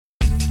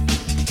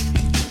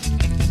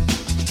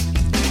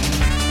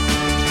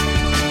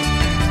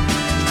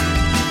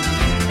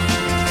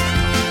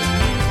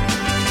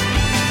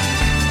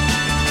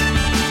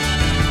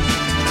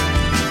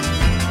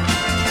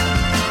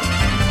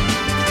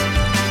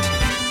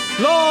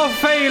Lo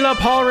Fela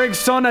Paulrig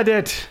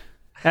Sonadit.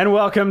 And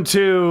welcome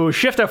to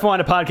Shift F1,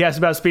 a podcast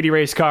about speedy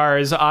race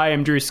cars. I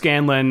am Drew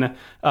Scanlon.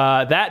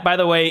 That, by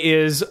the way,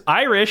 is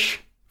Irish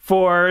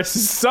for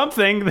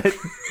something that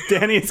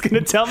Danny is going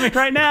to tell me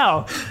right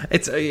now.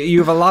 It's you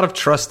have a lot of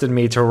trust in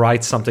me to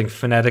write something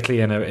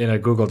phonetically in a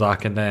Google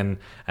Doc and then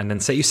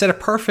say you said it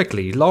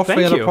perfectly. Lo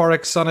Fela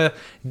Paulrig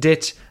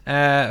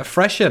Sonadit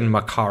Freshen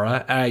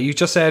Makara. You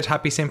just said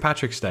Happy St.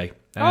 Patrick's Day.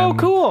 Oh,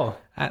 cool.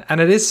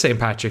 And it is St.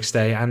 Patrick's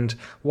Day, and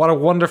what a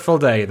wonderful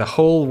day. The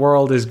whole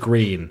world is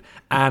green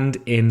and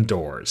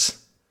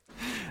indoors.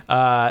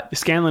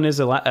 Scanlon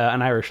is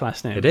an Irish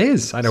last name. It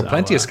is. I know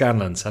plenty of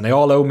Scanlons, and they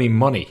all owe me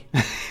money.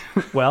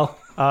 Well,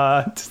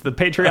 the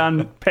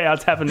Patreon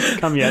payouts haven't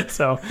come yet,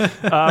 so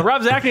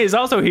Rob Zachney is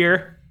also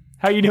here.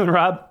 How you doing,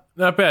 Rob?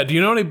 Not bad. Do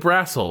you know any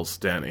Brassels,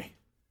 Danny?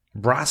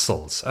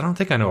 Brassels? I don't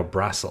think I know a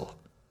Brassel.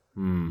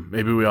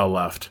 Maybe we all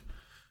left.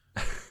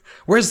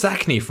 Where's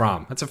Zachney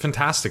from? That's a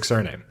fantastic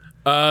surname.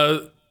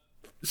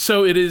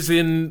 So it is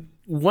in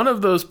one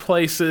of those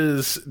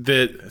places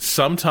that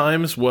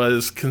sometimes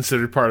was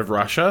considered part of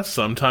Russia,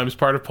 sometimes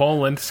part of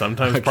Poland,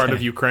 sometimes part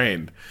of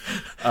Ukraine.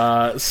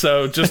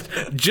 So just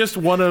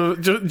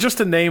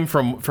a name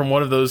from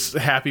one of those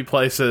happy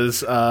places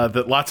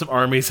that lots of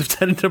armies have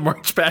tended to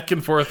march back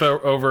and forth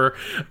over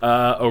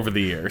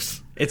the years.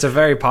 It's a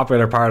very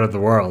popular part of the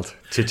world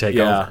to take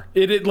over.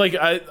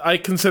 I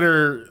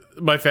consider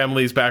my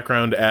family's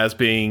background as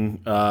being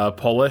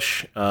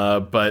Polish,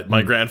 but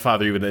my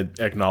grandfather even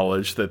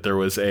acknowledged that there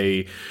was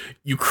a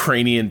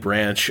Ukrainian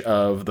branch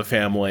of the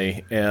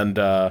family, and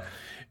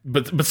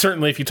but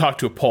certainly if you talk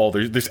to a Pole,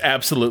 there's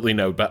absolutely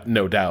no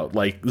doubt.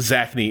 Like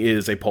Zachney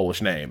is a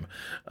Polish name.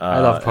 I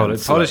love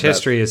Polish. Polish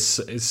history is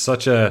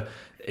such a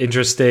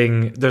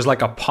interesting. There's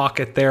like a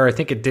pocket there. I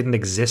think it didn't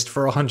exist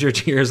for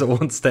 100 years at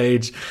one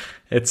stage.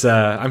 It's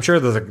I'm sure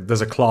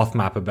there's a cloth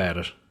map about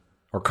it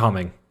or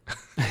coming.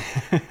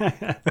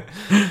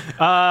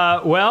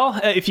 Well,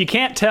 if you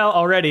can't tell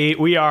already,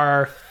 we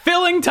are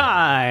filling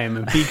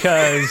time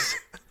because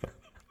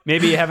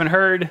maybe you haven't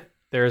heard,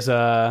 there's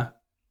a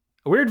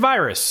weird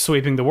virus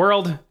sweeping the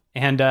world,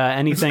 and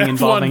anything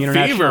involving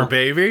international fever,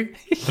 baby.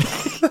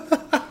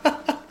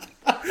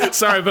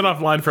 Sorry, I've been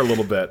offline for a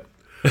little bit.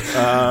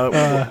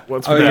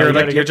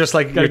 You're just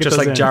like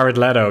Jared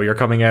Leto. You're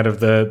coming out of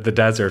the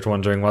desert,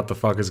 wondering what the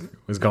fuck is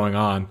going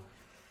on.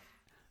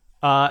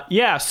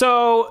 Yeah.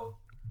 So.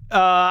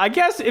 I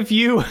guess if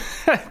you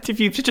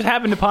just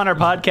happened upon our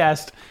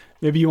podcast,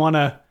 maybe you want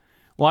to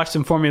watch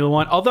some Formula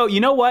One. Although, you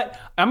know what?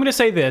 I'm going to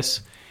say this.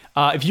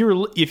 If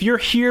you're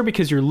here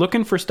because you're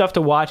looking for stuff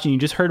to watch and you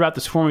just heard about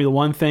this Formula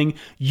One thing,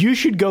 you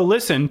should go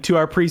listen to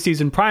our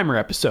preseason primer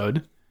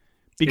episode.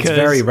 Because it's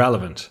very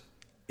relevant.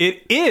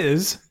 It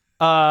is.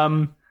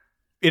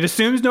 It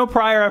assumes no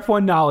prior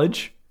F1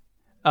 knowledge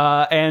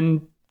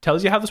and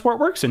tells you how the sport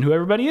works and who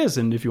everybody is.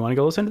 And if you want to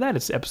go listen to that,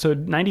 it's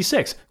episode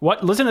 96.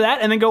 Listen to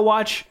that and then go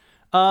watch,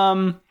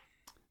 I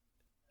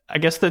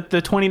guess the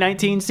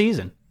 2019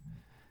 season.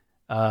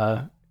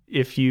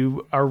 If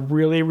you are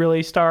really,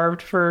 really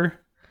starved for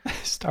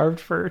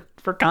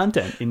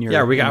content in your...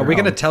 Yeah, are we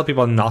going to tell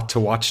people not to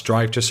watch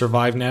Drive to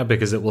Survive now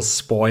because it will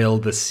spoil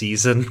the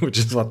season, which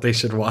is what they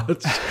should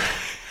watch?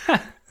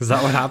 Is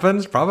that what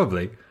happens?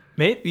 Probably.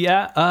 Maybe,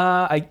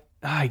 yeah.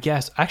 I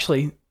guess.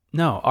 Actually...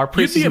 No, our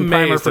preseason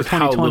primer for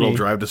 2020. How little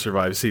Drive to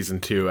Survive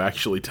Season 2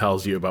 actually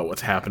tells you about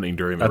what's happening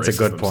during the races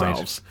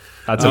themselves.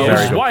 That's a very good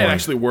point. That's why it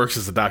actually works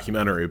as a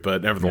documentary,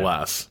 but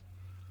nevertheless.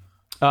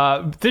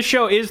 Yeah. This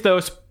show is, though,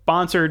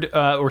 sponsored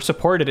or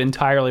supported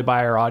entirely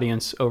by our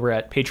audience over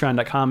at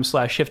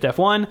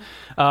patreon.com/shiftf1,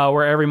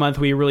 where every month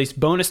we release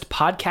bonus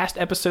podcast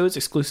episodes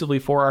exclusively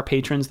for our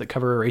patrons that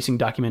cover racing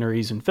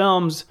documentaries and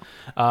films,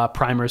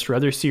 primers for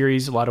other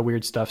series, a lot of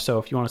weird stuff. So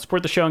if you want to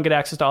support the show and get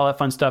access to all that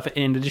fun stuff,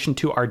 in addition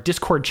to our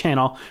Discord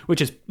channel,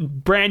 which is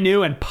brand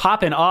new and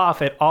popping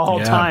off at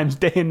all times,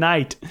 day and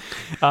night,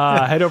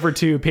 head over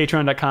to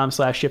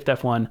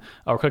patreon.com/shiftf1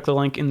 or click the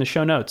link in the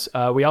show notes.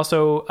 We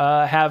also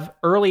have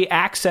early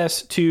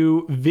access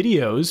to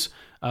videos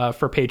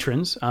for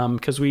patrons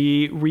because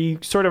we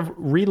sort of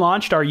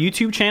relaunched our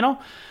YouTube channel.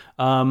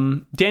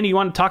 Danny, you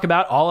want to talk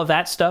about all of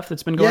that stuff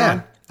that's been going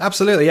on?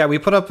 Absolutely. Yeah, we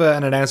put up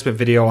an announcement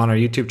video on our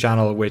YouTube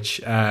channel, which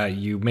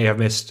you may have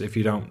missed if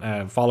you don't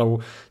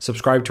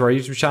subscribe to our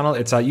YouTube channel.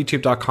 It's at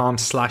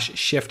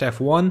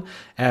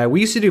youtube.com/shiftf1. We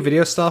used to do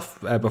video stuff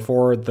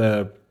before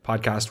the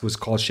podcast was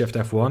called Shift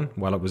F1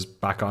 while it was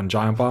back on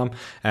Giant Bomb.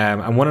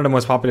 And one of the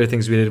most popular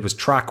things we did was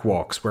track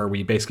walks, where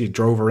we basically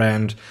drove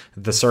around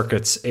the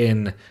circuits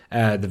in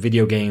the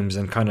video games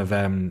and kind of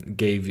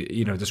gave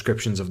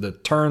descriptions of the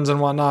turns and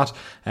whatnot,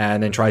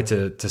 and then tried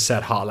to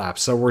set hot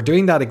laps. So we're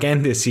doing that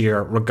again this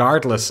year,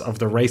 regardless of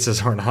the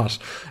races or not.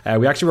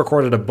 We actually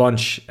recorded a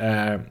bunch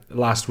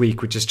last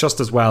week, which is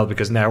just as well,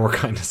 because now we're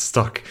kind of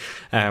stuck,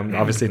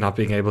 obviously not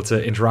being able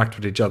to interact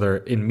with each other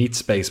in meet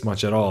space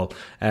much at all.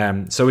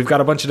 So we've got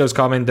a bunch bunch of those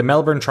coming. The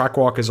Melbourne track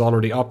walk is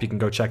already up. You can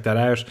go check that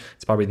out.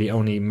 It's probably the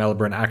only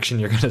Melbourne action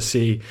you're going to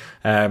see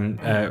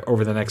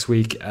over the next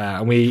week.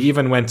 And we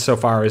even went so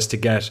far as to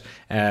get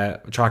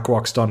track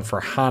walks done for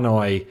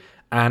Hanoi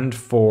and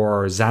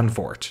for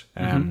Zandvoort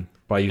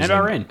by using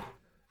Bahrain.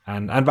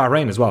 And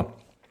Bahrain as well.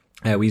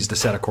 We used a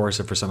set of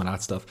Corsa for some of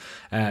that stuff.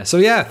 So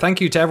yeah,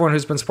 thank you to everyone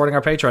who's been supporting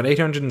our Patreon.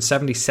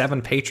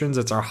 877 patrons.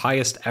 It's our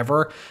highest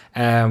ever.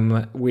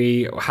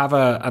 We have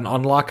an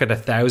unlock at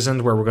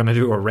 1,000 where we're going to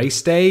do a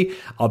race day.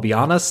 I'll be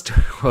honest,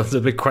 well, there's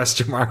a big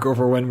question mark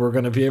over when we're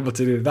going to be able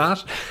to do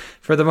that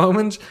for the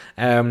moment.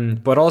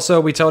 But also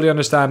we totally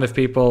understand if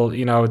people,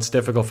 it's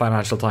difficult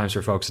financial times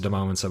for folks at the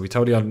moment. So we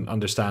totally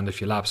understand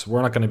if you lapse.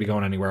 We're not going to be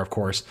going anywhere, of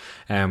course.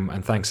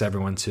 And thanks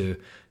everyone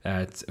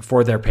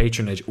for their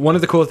patronage. One of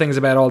the cool things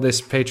about all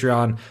this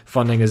Patreon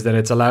funding is that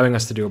it's allowing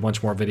us to do a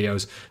bunch more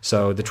videos.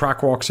 So the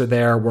track walks are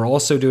there. We're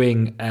also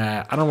doing,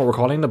 I don't know what we're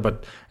calling them,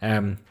 but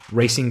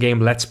racing game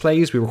Let's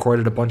Plays. We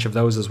recorded a bunch of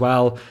those as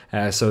well.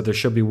 So there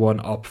should be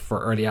one up for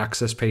early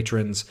access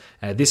patrons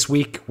this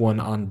week, one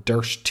on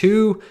Dirt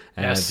 2,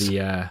 yes.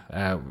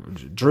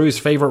 Drew's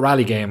favorite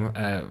rally game,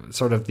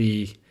 sort of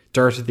the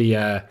Dirt,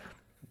 the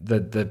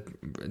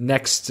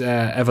next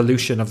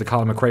evolution of the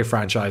Colin McRae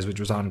franchise, which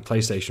was on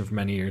PlayStation for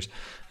many years,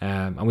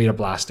 and we had a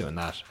blast doing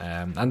that,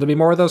 and there'll be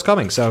more of those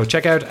coming, so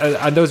check out,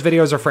 and those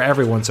videos are for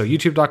everyone, so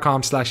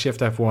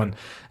youtube.com/shiftf1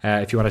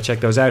 if you want to check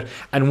those out.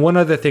 And one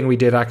other thing we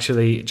did,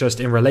 actually, just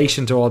in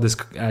relation to all this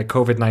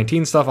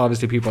COVID-19 stuff,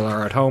 obviously people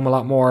are at home a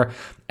lot more.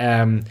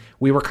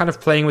 We were kind of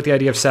playing with the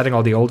idea of setting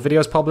all the old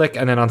videos public,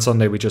 and then on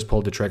Sunday we just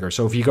pulled the trigger.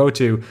 So if you go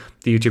to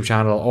the YouTube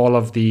channel, all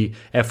of the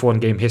F1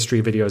 game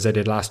history videos I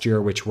did last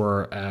year, which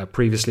were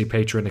previously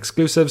Patreon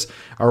exclusives,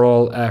 are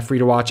all free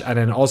to watch. And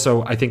then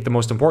also, I think the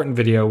most important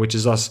video, which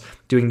is us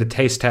doing the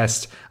taste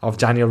test of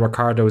Daniel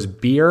Ricciardo's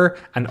beer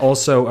and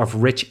also of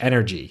Rich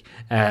Energy.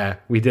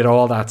 We did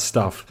all that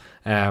stuff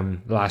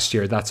last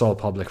year. That's all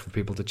public for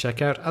people to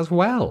check out as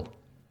well.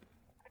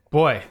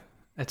 Boy,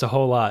 it's a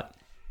whole lot.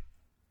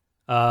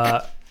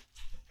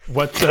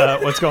 What's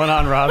going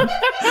on, Rob?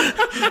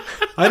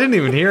 I didn't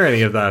even hear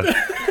any of that.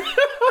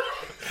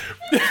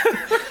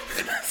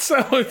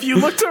 So if you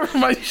looked over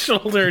my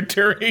shoulder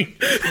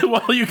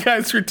while you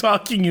guys were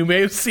talking, you may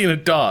have seen a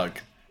dog.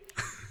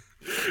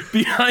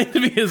 Behind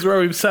me is where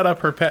we've set up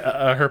her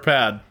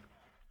pad.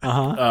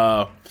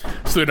 So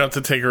we don't have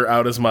to take her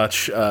out as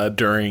much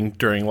during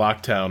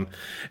lockdown.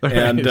 Right.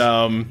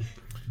 And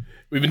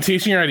we've been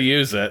teaching her how to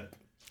use it.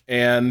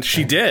 And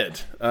she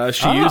did.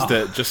 She used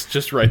it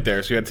just right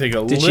there. So you had to take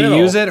a little. Did she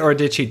use it or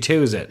did she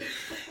choose it?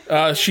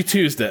 She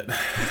choosed it.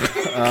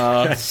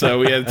 So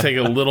we had to take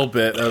a little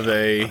bit of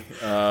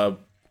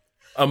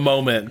a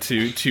moment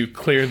to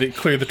clear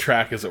the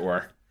track, as it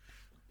were.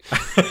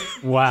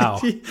 Wow!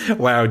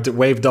 Wow!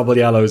 Wave double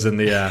yellows in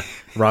the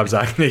Rob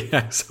Zacny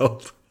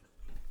household.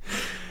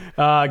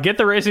 Get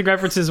the racing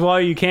references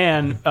while you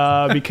can,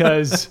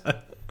 because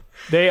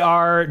they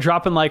are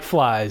dropping like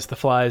flies. The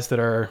flies that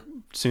are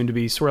soon to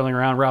be swirling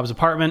around Rob's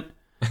apartment.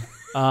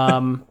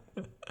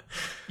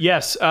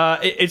 Yes,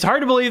 it's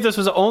hard to believe this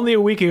was only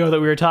a week ago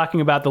that we were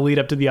talking about the lead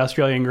up to the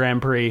Australian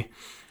Grand Prix.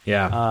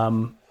 Yeah.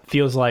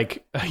 Feels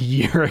like a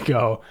year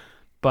ago,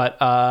 but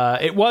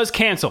it was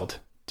canceled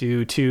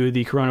due to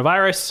the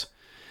coronavirus.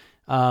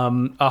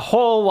 A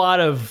whole lot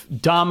of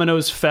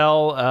dominoes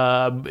fell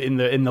in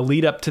the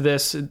lead up to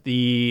this.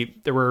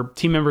 There were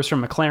team members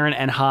from McLaren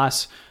and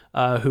Haas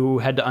who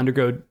had to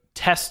undergo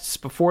tests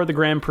before the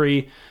Grand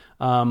Prix.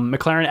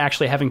 McLaren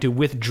actually having to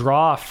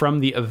withdraw from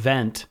the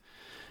event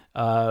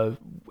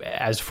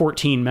as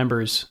 14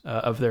 members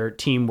of their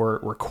team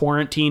were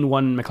quarantined.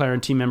 One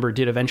McLaren team member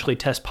did eventually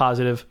test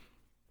positive.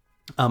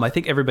 I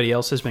think everybody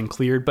else has been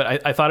cleared,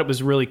 but I thought it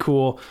was really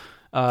cool.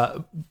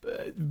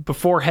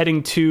 Before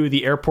heading to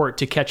the airport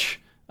to catch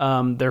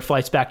their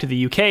flights back to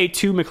the UK,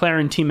 2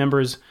 McLaren team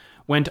members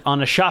went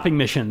on a shopping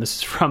mission. This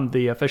is from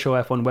the official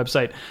F1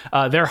 website.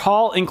 Their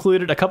haul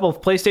included a couple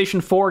of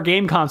PlayStation 4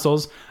 game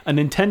consoles, a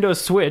Nintendo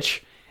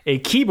Switch, a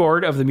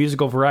keyboard of the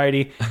musical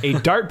variety, a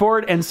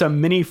dartboard, and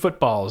some mini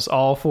footballs,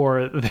 all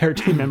for their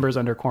team members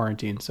under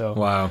quarantine. So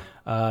wow,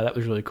 that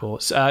was really cool.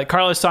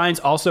 Carlos Sainz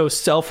also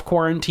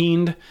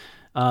self-quarantined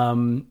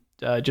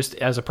just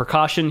as a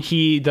precaution.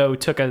 He, though,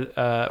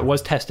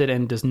 was tested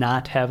and does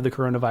not have the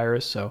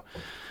coronavirus. So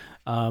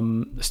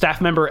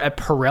staff member at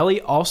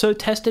Pirelli also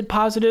tested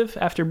positive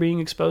after being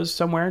exposed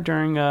somewhere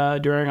during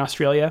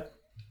Australia.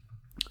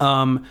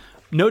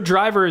 No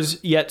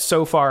drivers yet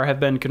so far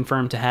have been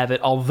confirmed to have it,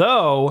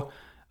 although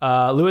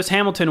Lewis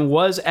Hamilton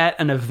was at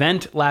an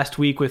event last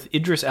week with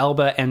Idris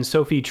Elba and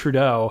Sophie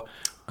Trudeau.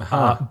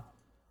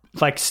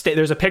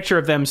 There's a picture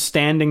of them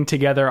standing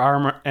together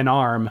arm in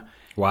arm.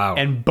 Wow.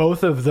 And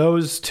both of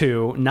those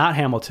two, not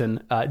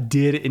Hamilton,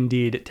 did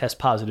indeed test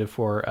positive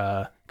for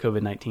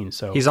COVID-19.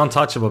 So he's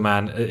untouchable,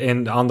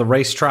 man. On the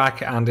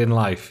racetrack and in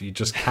life, you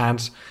just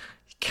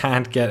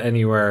can't get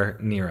anywhere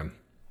near him.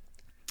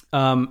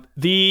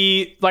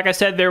 Like I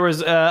said, there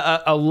was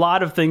a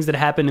lot of things that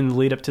happened in the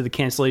lead up to the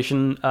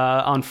cancellation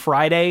on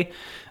Friday.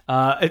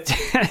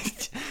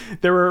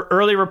 There were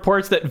early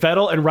reports that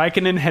Vettel and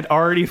Raikkonen had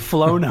already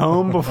flown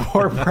home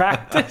before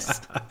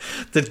practice.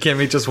 Did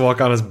Kimi just walk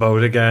on his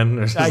boat again?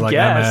 Or I like,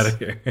 guess. I'm out of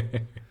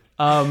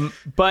here.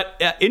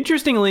 But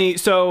interestingly,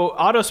 so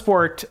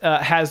Autosport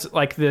has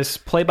like this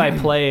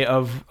play-by-play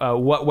of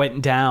what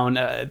went down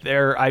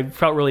there. I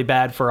felt really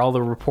bad for all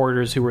the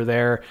reporters who were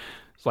there,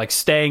 like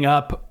staying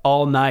up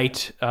all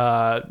night,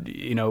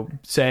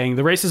 saying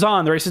the race is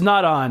on, the race is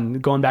not on,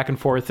 going back and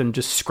forth and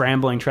just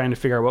scrambling, trying to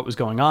figure out what was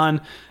going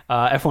on.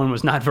 F1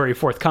 was not very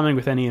forthcoming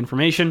with any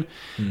information.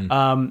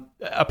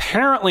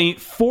 Apparently,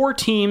 4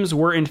 teams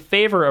were in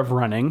favor of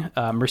running: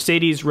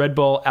 Mercedes, Red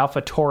Bull,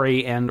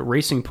 AlphaTauri, and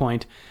Racing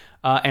Point.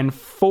 And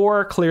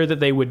 4 clear that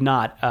they would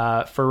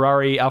not: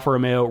 Ferrari, Alfa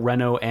Romeo,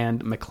 Renault,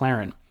 and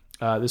McLaren.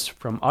 This is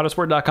from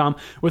Autosport.com.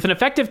 With an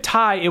effective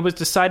tie, it was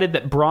decided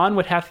that Braun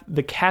would have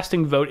the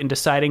casting vote in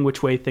deciding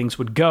which way things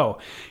would go.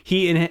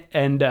 He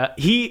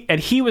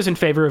was in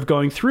favor of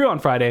going through on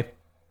Friday,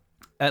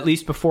 at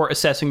least before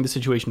assessing the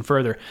situation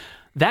further.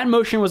 That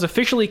motion was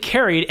officially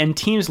carried, and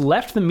teams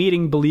left the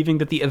meeting believing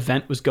that the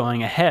event was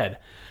going ahead.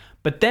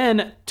 But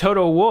then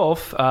Toto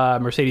Wolff,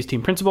 Mercedes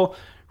team principal,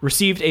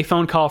 received a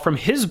phone call from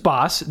his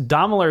boss,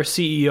 Daimler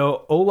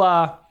CEO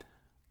Ola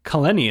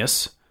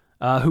Källenius,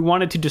 who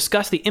wanted to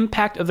discuss the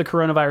impact of the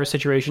coronavirus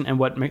situation and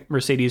what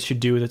Mercedes should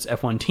do with its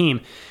F1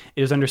 team.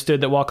 It is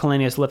understood that while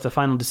Källenius left the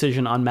final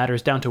decision on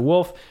matters down to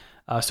Wolff,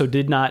 so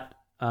did not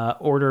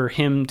order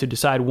him to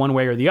decide one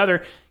way or the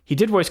other, he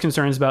did voice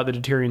concerns about the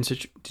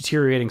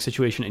deteriorating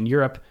situation in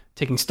Europe.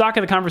 Taking stock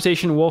of the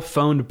conversation, Wolff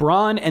phoned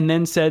Braun and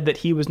then said that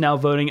he was now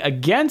voting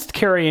against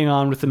carrying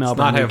on with the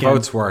Melbourne weekend. That's not how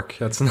votes work.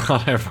 That's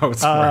not how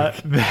votes work.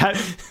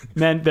 That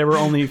meant there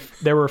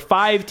were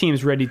 5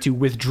 teams ready to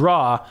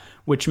withdraw,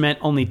 which meant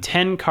only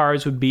 10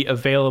 cars would be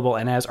available.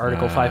 And as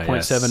Article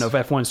 5.7 of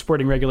F1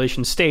 sporting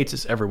regulation states,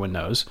 as everyone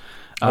knows,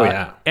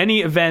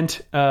 any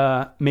event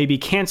may be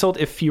canceled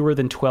if fewer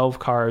than 12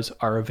 cars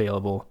are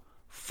available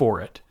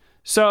for it.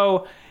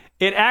 So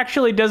it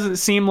actually doesn't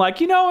seem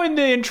like, in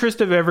the interest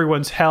of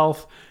everyone's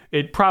health,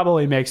 it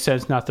probably makes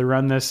sense not to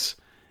run this.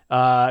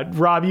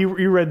 Rob,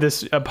 you read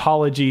this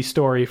apology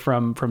story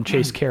from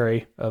Chase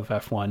Carey of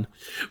F1.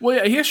 Well,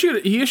 yeah,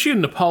 he issued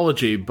an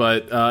apology,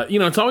 but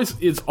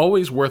it's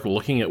always worth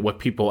looking at what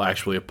people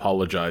actually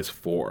apologize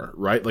for,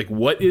 right? Like,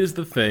 what is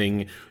the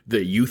thing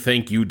that you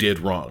think you did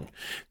wrong?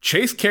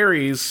 Chase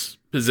Carey's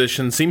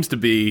position seems to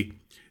be,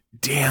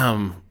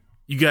 damn,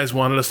 you guys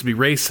wanted us to be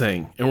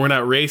racing and we're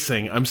not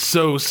racing. I'm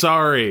so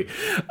sorry.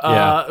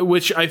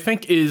 Which I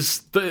think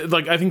is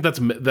I think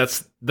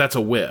that's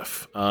a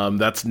whiff.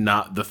 That's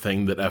not the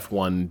thing that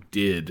F1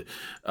 did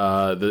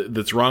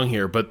that's wrong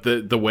here. But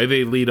the way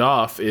they lead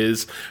off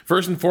is,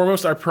 first and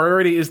foremost, our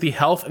priority is the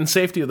health and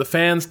safety of the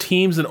fans,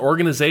 teams, and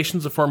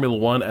organizations of Formula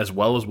One, as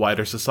well as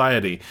wider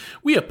society.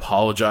 We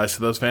apologize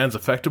to those fans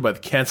affected by the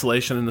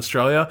cancellation in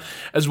Australia,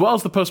 as well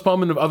as the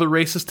postponement of other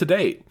races to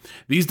date.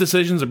 These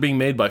decisions are being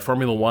made by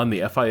Formula One,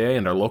 the FIA,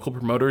 and our local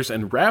promoters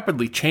in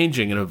rapidly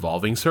changing and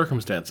evolving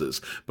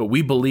circumstances, but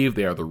we believe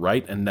they are the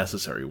right and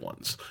necessary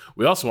ones.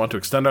 We also want to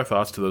extend our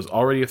thoughts to those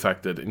already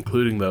affected,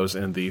 including those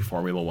in the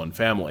Formula One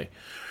family.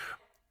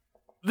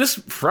 This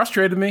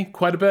frustrated me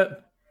quite a bit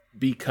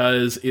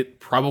because it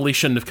probably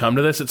shouldn't have come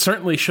to this. It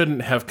certainly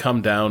shouldn't have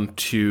come down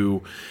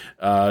to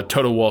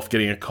Toto Wolff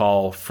getting a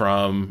call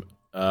from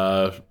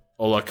Ola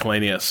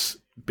Källenius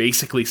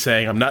basically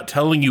saying, I'm not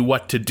telling you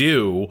what to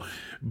do,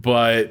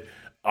 but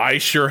I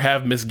sure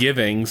have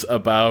misgivings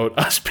about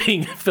us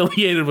being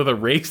affiliated with a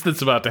race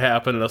that's about to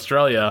happen in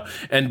Australia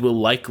and will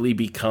likely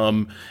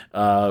become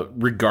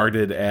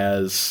regarded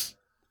as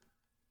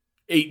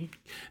a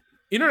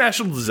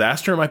international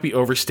disaster. Might be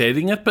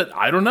overstating it, but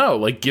I don't know.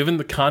 Like, given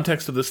the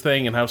context of this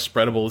thing and how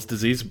spreadable this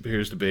disease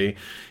appears to be,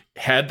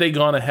 had they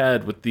gone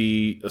ahead with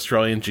the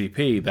Australian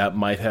GP,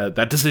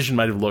 that decision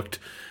might have looked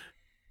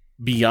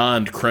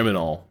beyond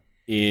criminal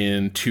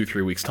in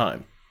 2-3 weeks'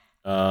 time.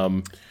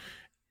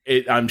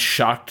 I'm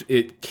shocked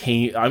it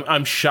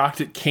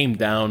came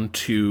down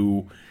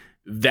to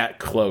that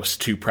close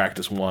to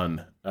practice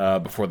one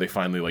before they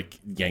finally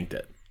yanked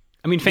it.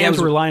 I mean, fans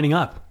were lining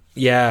up.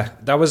 Yeah,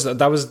 that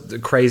was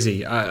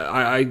crazy.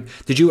 I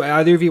did you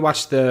either of you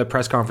watch the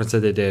press conference that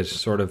they did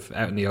sort of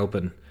out in the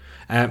open?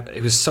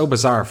 It was so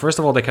bizarre. First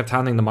of all, they kept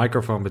handing the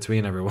microphone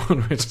between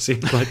everyone, which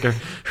seemed like a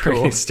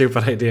really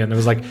stupid idea, and there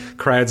was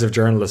crowds of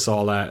journalists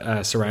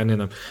all surrounding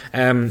them.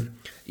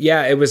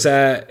 Yeah, it was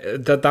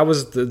that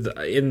was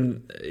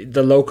in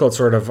the local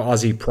sort of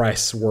Aussie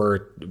press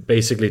were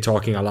basically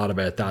talking a lot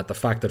about that. The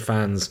fact that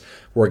fans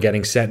were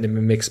getting sent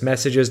mixed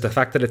messages, the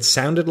fact that it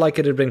sounded like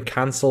it had been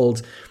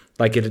cancelled,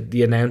 like it had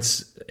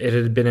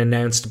been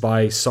announced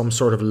by some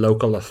sort of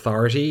local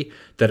authority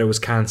that it was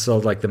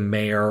cancelled, like the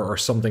mayor or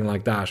something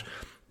like that,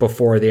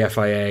 before the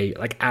FIA,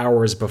 like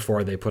hours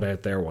before they put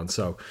out their one.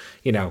 So,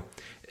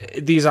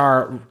 these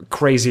are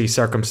crazy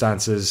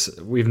circumstances.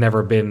 We've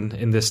never been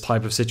in this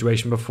type of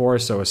situation before,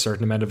 so a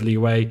certain amount of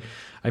leeway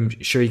I'm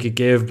sure you could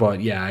give.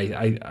 But yeah,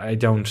 I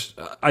don't.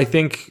 I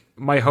think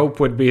my hope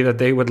would be that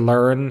they would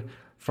learn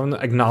from,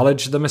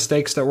 acknowledge the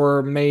mistakes that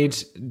were made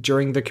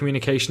during the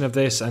communication of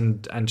this,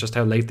 and just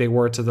how late they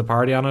were to the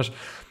party on it,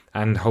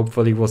 and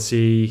hopefully we'll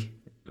see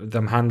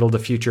them handle the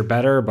future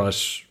better.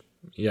 But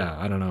yeah,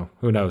 I don't know.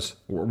 Who knows?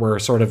 We're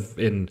sort of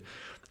in,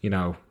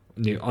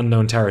 new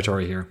unknown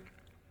territory here.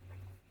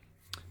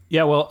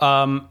 Yeah, well,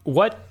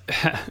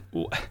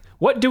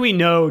 what do we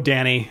know,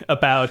 Danny,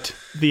 about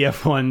the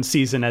F1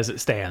 season as it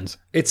stands?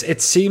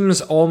 It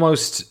seems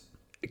almost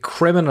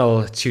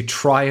criminal to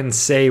try and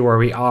say where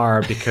we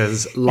are,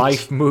 because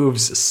life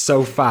moves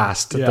so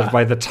fast that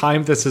by the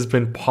time this has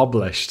been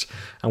published,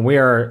 and we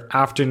are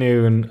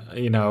afternoon,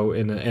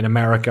 in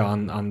America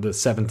on the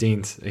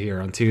 17th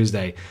here on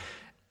Tuesday,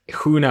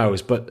 who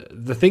knows? But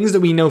the things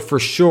that we know for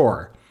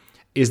sure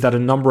is that a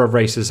number of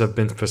races have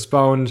been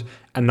postponed,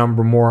 a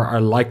number more are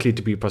likely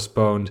to be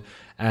postponed,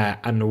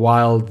 and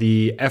while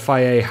the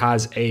FIA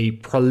has a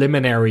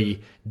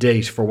preliminary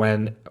date for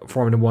when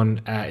Formula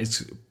One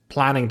is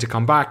planning to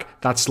come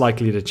back, that's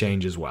likely to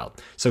change as well.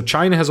 So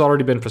China has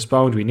already been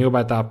postponed. We knew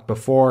about that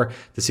before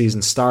the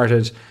season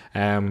started.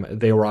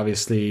 They were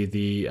obviously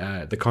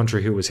the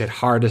country who was hit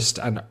hardest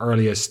and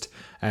earliest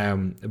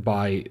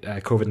by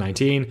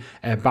COVID-19.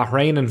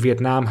 Bahrain and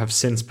Vietnam have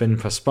since been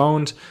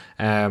postponed,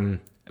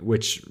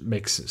 which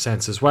makes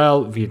sense as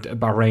well.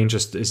 Bahrain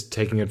just is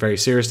taking it very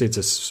seriously.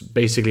 It's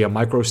basically a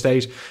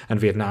micro-state, and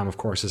Vietnam, of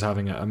course, is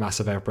having a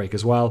massive outbreak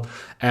as well.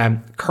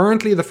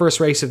 Currently, the first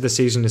race of the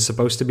season is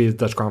supposed to be the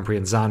Dutch Grand Prix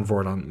in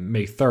Zandvoort on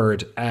May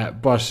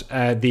 3rd, but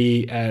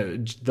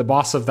the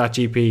boss of that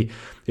GP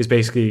is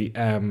basically...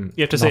 you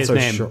have to say his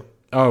name. Sure.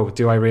 Oh,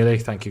 do I really?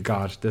 Thank you,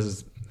 God.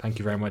 Thank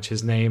you very much.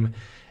 His name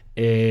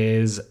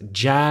is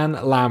Jan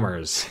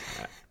Lammers.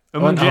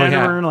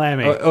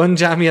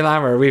 Unjami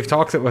Lammer. We've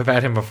talked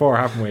about him before,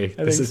 haven't we?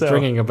 This is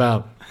ringing a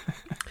bell.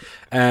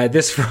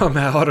 This from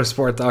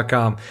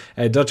Autosport.com.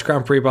 Dutch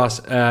Grand Prix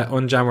boss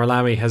Unjammer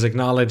Lamy has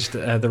acknowledged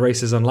the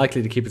race is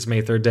unlikely to keep its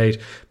May 3rd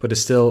date, but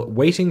is still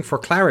waiting for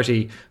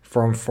clarity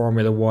from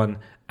Formula One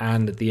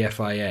and the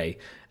FIA.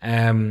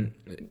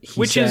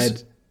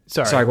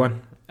 Sorry, go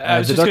on. I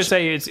was just going to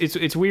say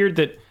it's weird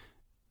that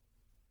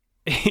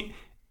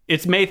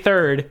it's May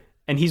 3rd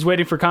and he's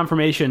waiting for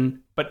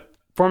confirmation, but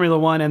Formula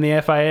One and the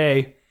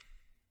FIA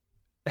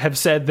have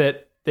said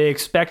that they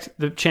expect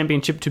the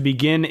championship to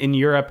begin in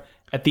Europe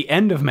at the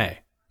end of May.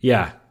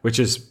 Yeah, which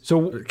is...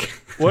 So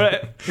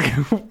what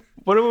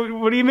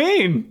do you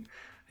mean?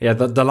 Yeah,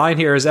 the line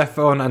here is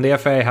F1 and the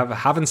FIA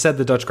haven't said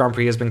the Dutch Grand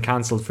Prix has been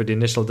cancelled for the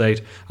initial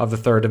date of the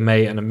 3rd of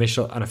May. An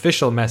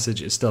official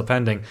message is still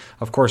pending.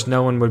 Of course,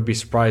 no one would be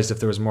surprised if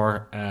there was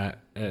more,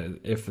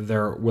 if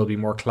there will be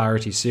more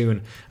clarity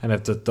soon, and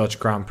if the Dutch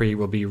Grand Prix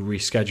will be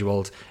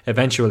rescheduled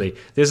eventually.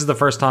 This is the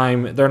first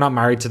time they're not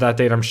married to that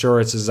date. I'm sure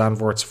it's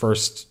Zandvoort's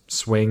first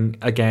swing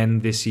again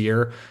this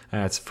year.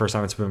 It's the first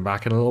time it's been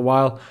back in a little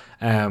while.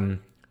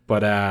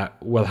 But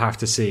we'll have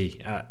to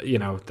see.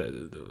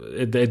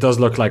 It does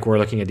look like we're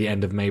looking at the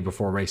end of May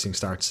before racing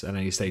starts at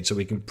any stage. So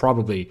we can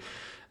probably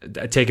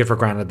take it for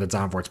granted that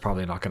Zandvoort's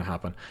probably not going to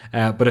happen.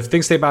 But if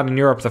things stay bad in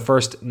Europe, the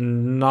first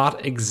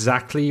not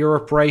exactly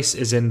Europe race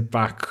is in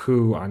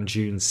Baku on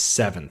June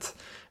 7th.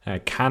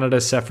 Canada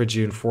set for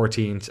June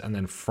 14th, and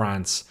then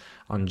France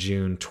on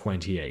June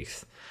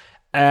 28th.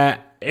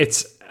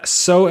 It's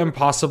so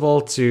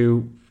impossible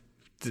to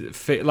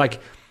fit,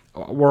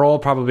 we're all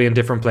probably in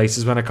different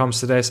places when it comes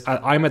to this.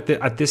 I'm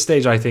at this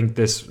stage. I think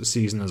this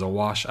season is a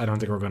wash. I don't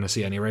think we're going to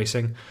see any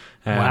racing.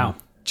 Wow.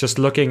 Just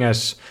looking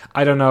at,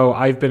 I don't know.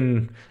 I've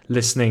been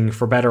listening,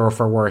 for better or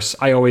for worse.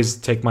 I always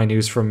take my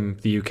news from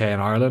the UK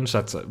and Ireland.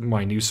 That's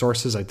my news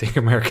sources. I think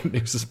American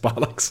news is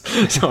bollocks,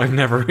 so I've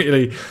never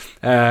really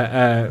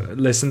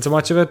listened to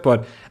much of it.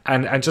 But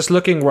and just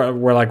looking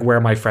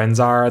where my friends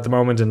are at the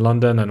moment in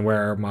London, and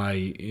where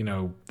my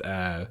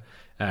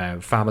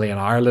family in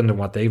Ireland and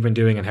what they've been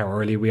doing, and how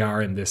early we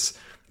are in this,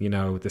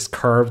 this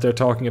curve they're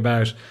talking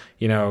about.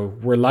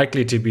 We're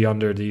likely to be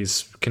under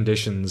these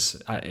conditions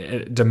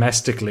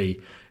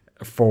domestically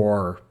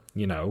for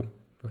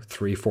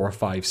 3, 4,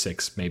 5,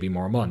 6, maybe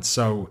more months.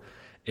 So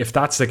if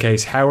that's the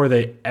case, how are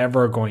they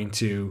ever going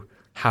to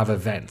have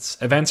events?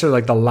 Events are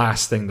like the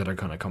last thing that are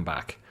going to come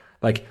back.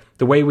 Like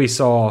the way we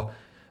saw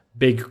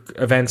big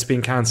events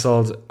being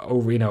cancelled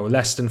over,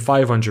 less than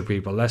 500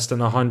 people, less than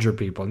 100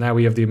 people. Now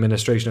we have the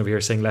administration over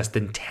here saying less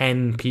than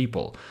 10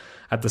 people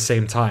at the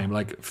same time.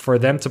 Like, for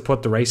them to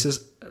put the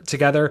races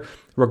together,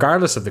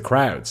 regardless of the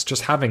crowds,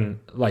 just having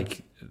a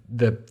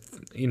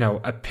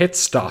pit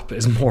stop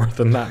is more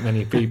than that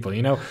many people,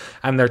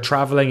 and they're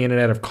traveling in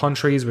and out of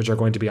countries which are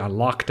going to be on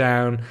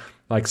lockdown.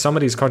 Like some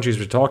of these countries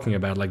we're talking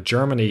about, like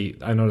Germany,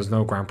 I know there's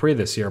no Grand Prix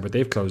this year, but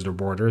they've closed their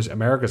borders.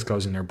 America's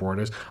closing their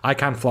borders. I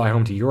can't fly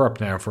home to Europe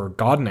now for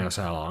God knows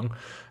how long.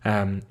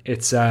 We're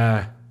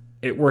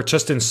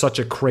just in such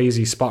a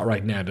crazy spot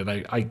right now that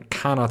I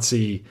cannot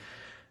see,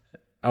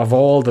 of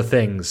all the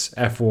things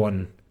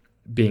F1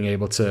 being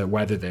able to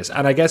weather this.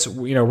 And I guess,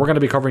 we're going to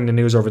be covering the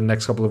news over the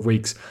next couple of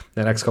weeks,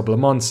 the next couple of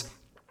months.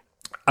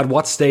 At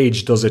what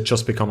stage does it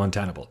just become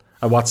untenable?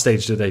 At what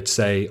stage do they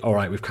say, all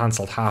right, we've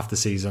cancelled half the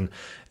season,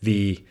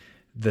 the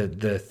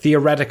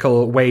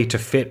theoretical way to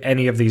fit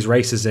any of these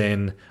races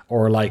in,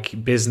 or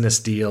like business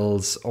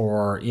deals,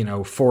 or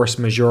force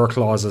majeure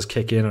clauses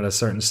kick in at a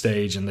certain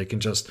stage and they can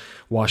just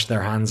wash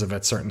their hands of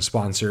it, certain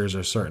sponsors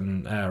or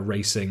certain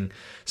racing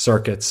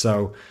circuits.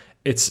 So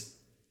it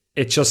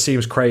just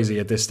seems crazy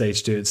at this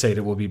stage to say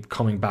that we'll be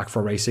coming back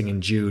for racing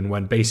in June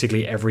when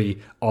basically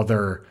every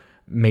other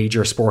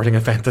major sporting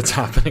event that's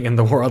happening in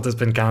the world has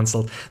been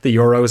cancelled. The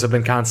Euros have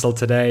been cancelled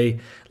today.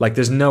 Like,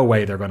 there's no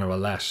way they're going to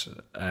let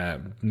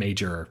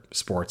major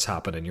sports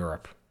happen in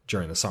Europe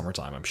during the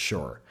summertime, I'm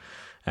sure.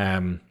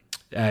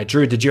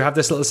 Drew, did you have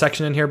this little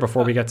section in here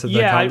before we get to the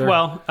calendar?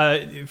 Well,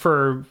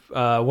 for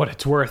what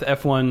it's worth,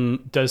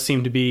 F1 does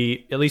seem to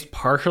be at least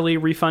partially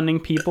refunding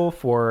people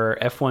for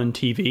F1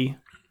 TV.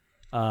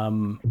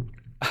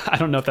 I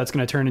don't know if that's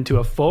going to turn into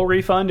a full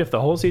refund if the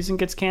whole season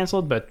gets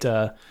canceled, but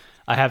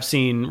I have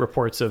seen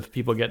reports of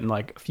people getting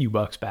like a few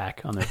bucks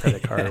back on their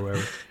credit card or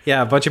whatever.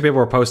 Yeah, a bunch of people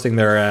were posting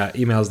their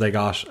emails they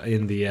got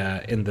in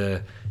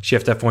the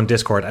Shift F1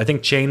 Discord. I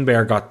think Chain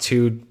Bear got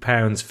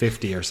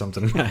 £2.50 or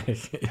something.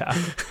 Yeah,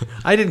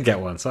 I didn't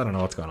get one, so I don't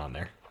know what's going on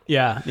there.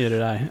 Yeah, neither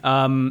did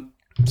I.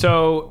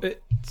 So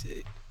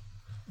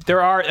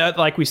there are,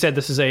 like we said,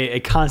 this is a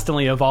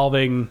constantly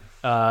evolving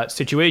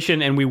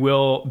situation, and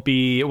we'll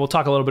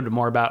talk a little bit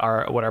more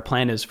about what our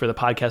plan is for the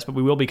podcast, but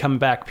we will be coming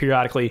back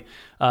periodically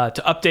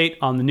to update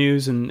on the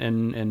news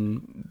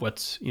and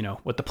what's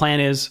what the plan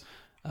is.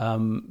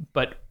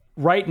 But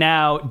right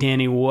now,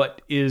 Danny,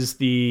 what's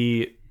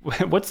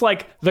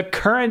like the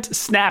current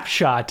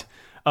snapshot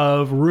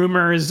of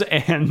rumors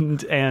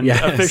and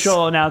Yes.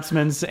 official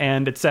announcements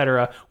and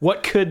etc.?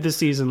 What could the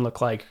season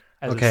look like?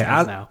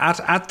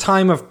 At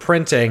time of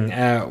printing,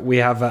 we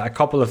have a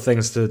couple of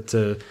things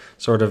to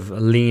sort of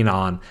lean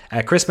on.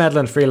 Chris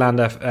Medland,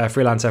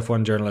 freelance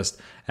F1 journalist,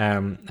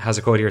 has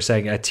a quote here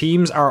saying,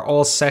 teams are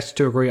all set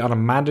to agree on a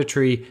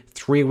mandatory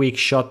 3-week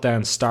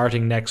shutdown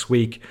starting next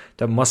week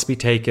that must be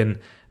taken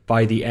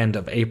by the end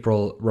of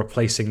April,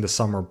 replacing the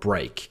summer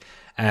break.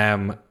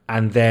 And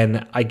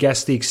then I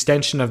guess the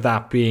extension of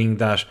that being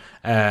that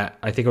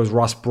I think it was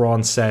Ross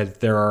Brawn said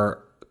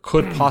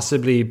could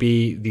possibly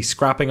be the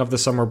scrapping of the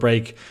summer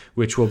break,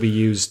 which will be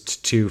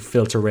used to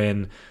filter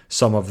in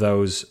some of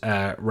those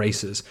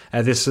races.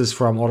 This is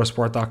from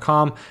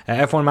Autosport.com.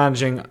 F1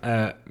 managing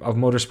of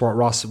Motorsport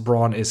Ross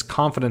Brawn is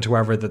confident,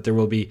 however, that there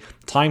will be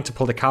time to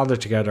pull the calendar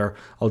together,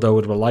 although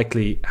it will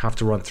likely have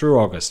to run through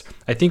August.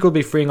 I think we'll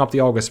be freeing up the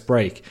August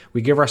break.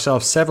 We give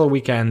ourselves several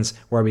weekends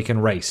where we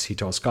can race, he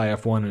told Sky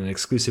F1 in an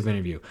exclusive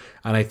interview.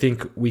 And I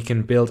think we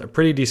can build a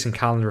pretty decent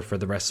calendar for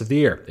the rest of the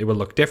year. It will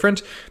look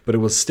different, but it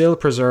will still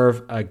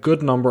preserve a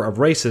good number of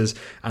races,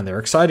 and they're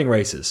exciting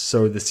races.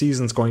 So the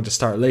season's going to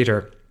start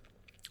later,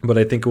 but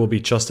I think it will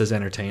be just as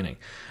entertaining.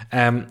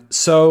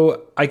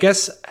 So I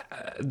guess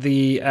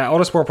the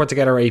Autosport put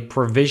together a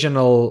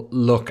provisional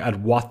look at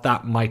what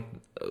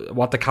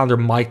the calendar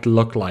might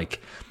look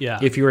like. Yeah,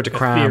 if you were to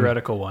cram a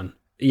theoretical one.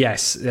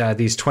 Yes,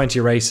 these 20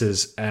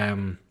 races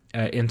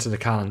into the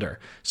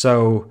calendar.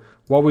 So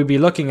what we'd be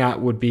looking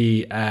at would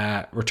be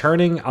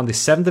returning on the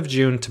 7th of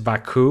June to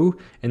Baku,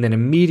 and then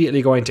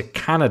immediately going to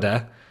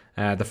Canada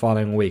the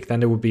following week. Then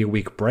there would be a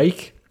week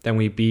break. Then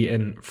we'd be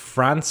in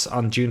France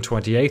on June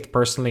 28th.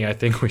 Personally, I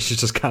think we should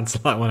just cancel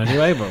that one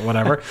anyway, but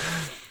whatever.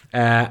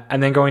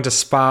 And then going to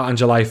Spa on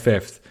July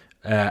 5th.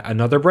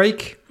 Another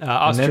break.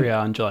 Austria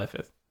on July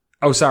 5th.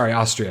 Oh, sorry,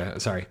 Austria.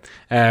 Sorry.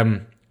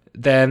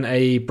 Then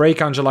a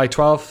break on July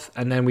 12th.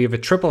 And then we have a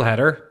triple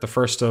header, the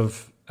first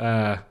of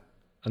a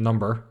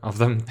number of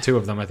them, 2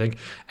 of them, I think,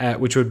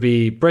 which would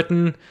be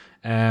Britain,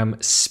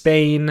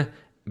 Spain,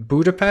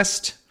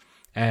 Budapest.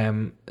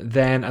 Then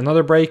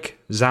another break,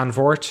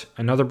 Zandvoort,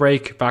 another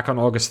break back on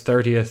August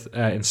 30th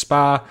in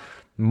Spa,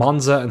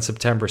 Monza on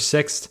September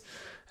 6th.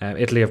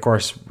 Italy, of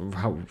course,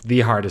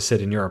 the hardest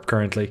hit in Europe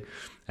currently.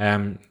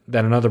 Then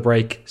another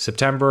break,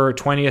 September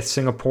 20th,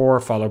 Singapore,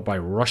 followed by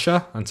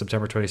Russia on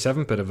September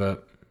 27th. Bit of a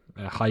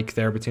hike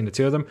there between the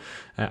two of them.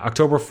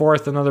 October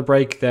 4th, another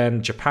break.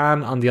 Then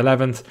Japan on the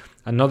 11th,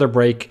 another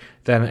break.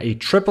 Then a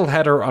triple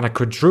header on a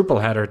quadruple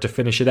header to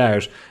finish it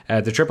out.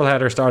 The triple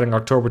header starting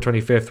October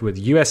 25th with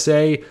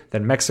USA,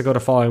 then Mexico the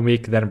following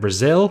week, then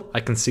Brazil. I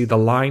can see the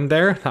line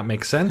there. That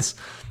makes sense.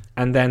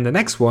 And then the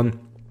next one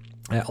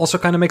also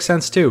kind of makes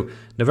sense too.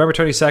 November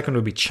 22nd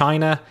would be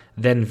China,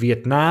 then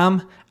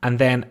Vietnam, and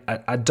then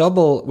a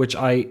double, which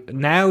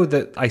now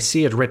that I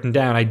see it written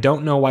down, I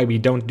don't know why we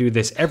don't do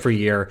this every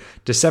year.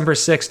 December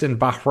 6th in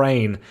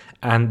Bahrain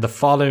and the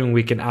following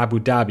week in Abu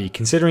Dhabi.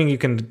 Considering you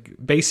can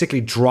basically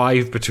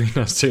drive between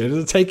those two,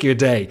 it'll take you a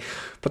day,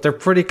 but they're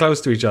pretty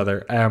close to each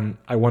other.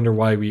 I wonder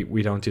why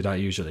we don't do that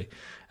usually.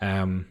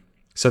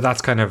 So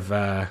that's kind of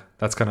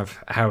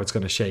how it's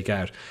going to shake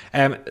out.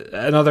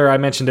 Another, I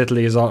mentioned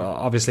Italy is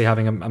obviously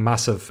having a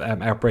massive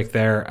outbreak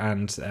there,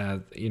 and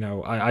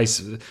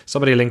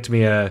somebody linked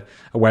me a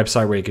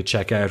website where you could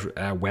check out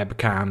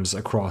webcams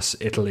across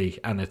Italy,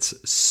 and it's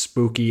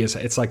spooky.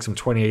 It's like some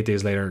 28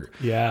 Days Later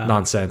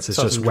nonsense.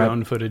 It's just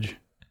drone footage.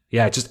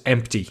 Yeah, just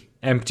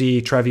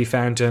empty Trevi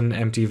Fountain,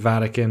 empty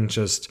Vatican,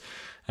 just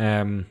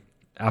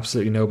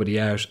absolutely nobody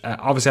out.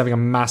 Obviously having a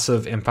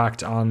massive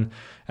impact on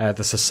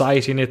the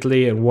society in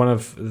Italy, and one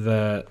of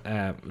the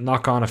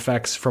knock-on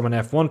effects from an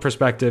F1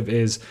 perspective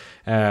is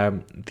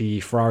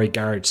the Ferrari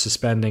garage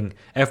suspending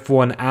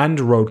F1 and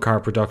road car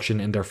production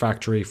in their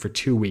factory for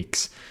 2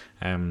 weeks.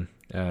 So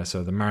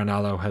the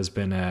Maranello has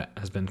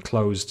been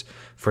closed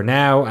for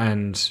now,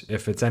 and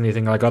if it's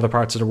anything like other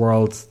parts of the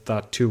world,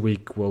 that 2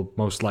 week will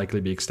most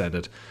likely be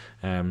extended.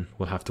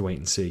 We'll have to wait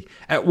and see.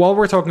 While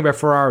we're talking about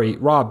Ferrari,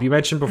 Rob, you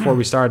mentioned before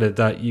we started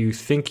that you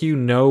think you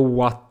know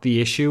what the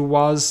issue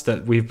was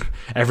that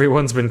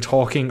everyone's been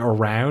talking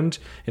around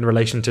in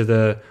relation to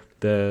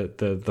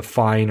the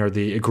fine or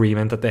the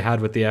agreement that they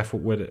had with the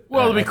F1.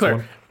 Well, to be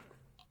clear,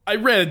 I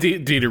read a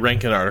Dieter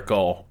Rankin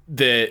article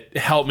that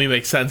helped me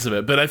make sense of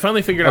it, but I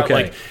finally figured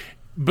out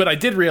but I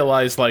did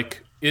realize it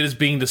is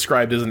being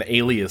described as an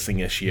aliasing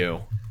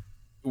issue,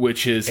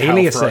 which is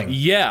aliasing.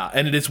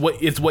 And it's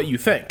what you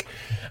think.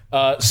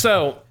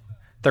 So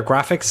the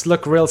graphics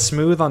look real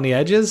smooth on the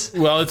edges.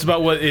 Well, it's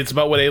about what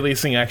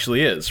aliasing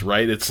actually is,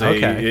 right? It's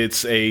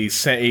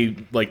a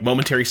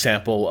momentary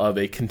sample of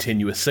a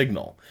continuous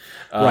signal.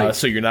 Right.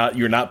 So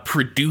you're not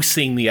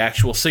producing the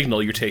actual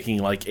signal. You're taking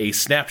a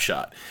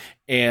snapshot,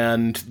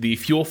 and the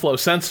fuel flow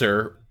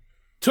sensor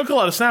took a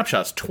lot of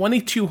snapshots,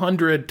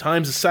 2,200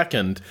 times a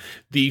second.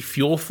 The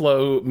fuel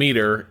flow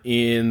meter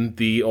in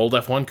the old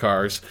F1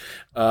 cars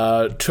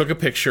took a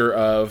picture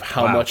of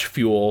how much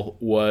fuel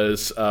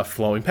was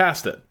flowing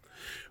past it.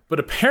 But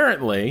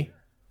apparently,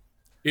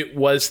 it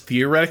was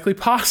theoretically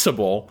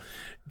possible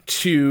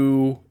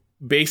to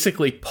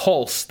basically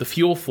pulse the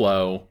fuel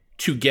flow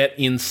to get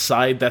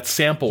inside that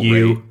sample rate.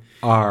 You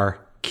are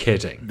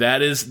kidding.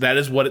 That is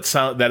what it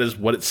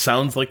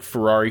sounds like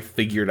Ferrari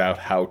figured out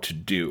how to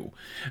do.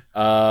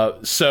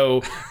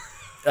 So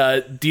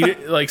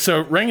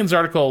Rankin's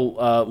article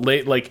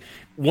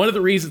one of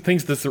the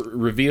things that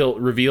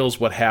reveals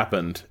what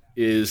happened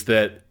is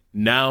that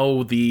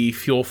now the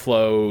fuel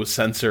flow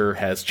sensor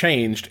has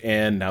changed,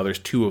 and now there's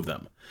two of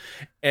them.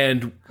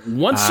 And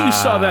once you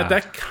saw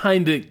that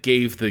kind of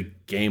gave the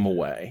game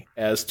away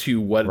as to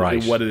what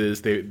it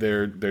is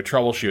they're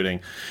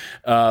troubleshooting.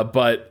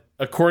 But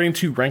according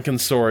to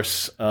Rankin's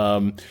source,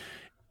 I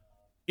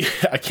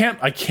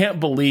can't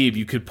believe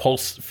you could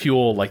pulse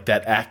fuel like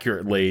that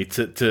accurately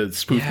to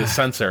spoof the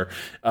sensor.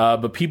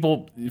 But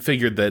people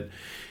figured that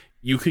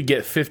you could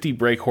get 50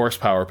 brake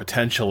horsepower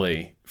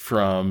potentially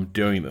from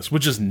doing this,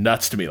 which is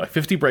nuts to me.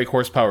 50 brake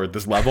horsepower at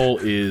this level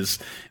is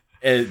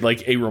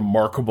a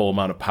remarkable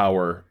amount of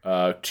power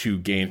to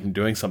gain from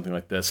doing something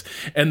like this.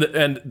 And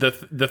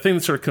the thing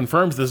that sort of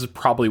confirms this is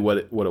probably what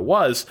it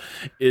was,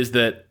 is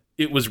that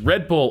it was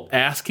Red Bull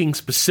asking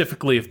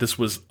specifically if this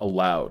was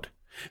allowed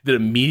that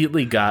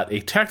immediately got a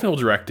technical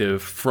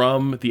directive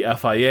from the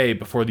FIA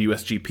before the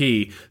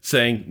USGP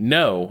saying,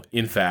 no,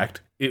 in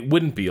fact, it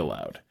wouldn't be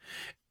allowed.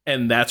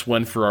 And that's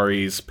when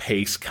Ferrari's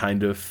pace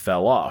kind of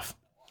fell off.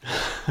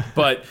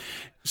 But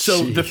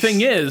so the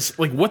thing is,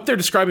 what they're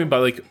describing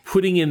by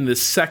putting in the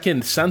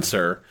second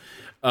sensor,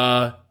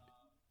 they're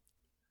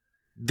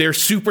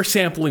super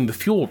sampling the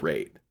fuel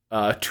rate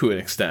to an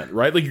extent,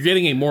 right? You're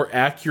getting a more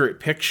accurate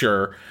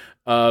picture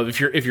of if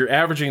you're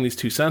averaging these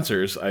two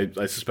sensors.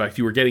 I suspect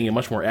you were getting a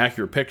much more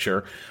accurate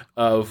picture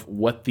of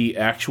what the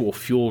actual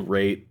fuel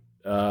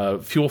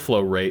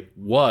flow rate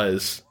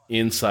was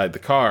inside the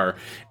car,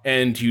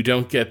 and you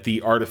don't get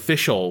the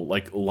artificial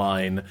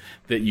line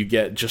that you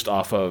get just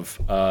off of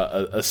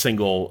a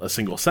single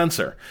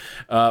sensor.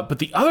 But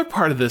the other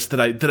part of this that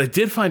I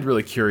did find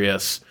really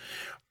curious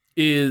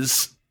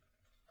is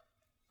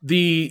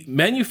the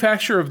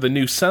manufacturer of the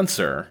new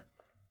sensor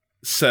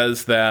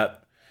says that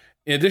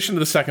in addition to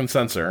the second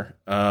sensor,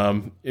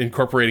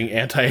 incorporating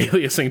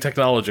anti-aliasing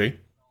technology,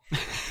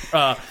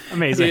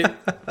 amazing.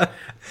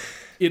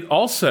 It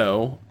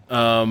also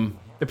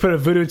they put a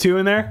Voodoo 2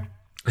 in there.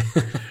 That's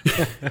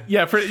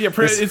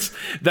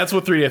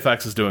what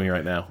 3DFX is doing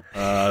right now.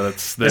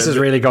 This is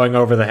really going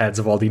over the heads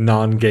of all the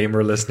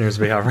non-gamer listeners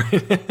we have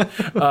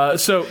right now.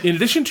 So in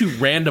addition to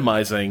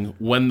randomizing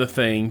when the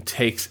thing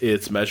takes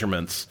its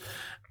measurements,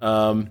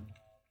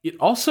 it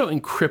also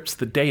encrypts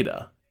the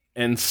data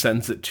and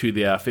sends it to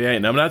the FIA.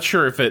 And I'm not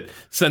sure if it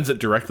sends it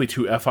directly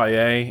to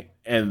FIA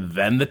and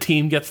then the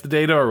team gets the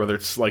data, or whether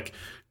it's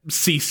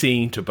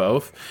CCing to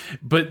both.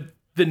 But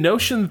the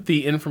notion that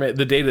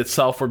the data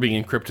itself were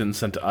being encrypted and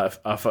sent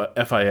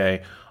to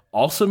FIA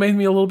also made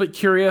me a little bit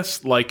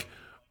curious.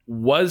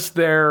 Was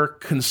there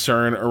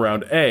concern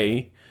around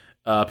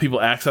people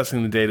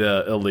accessing the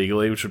data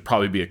illegally, which would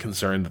probably be a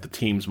concern that the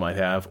teams might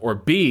have, or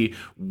B,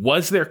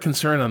 was there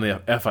concern on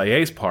the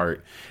FIA's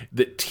part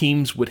that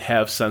teams would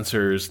have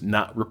sensors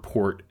not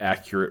report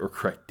accurate or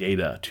correct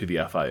data to the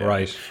FIA?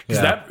 Right.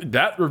 Because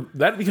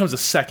that becomes a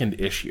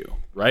second issue,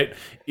 right?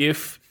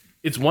 If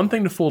it's one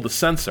thing to fool the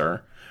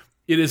sensor,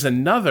 it is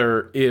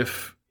another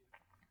if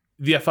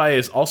the FIA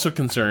is also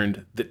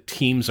concerned that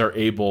teams are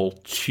able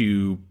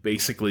to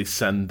basically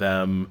send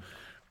them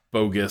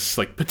bogus,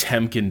 like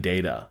Potemkin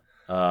data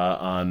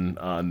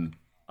on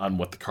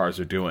what the cars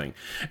are doing.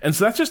 And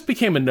so that just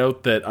became a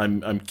note that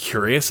I'm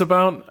curious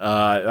about.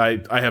 I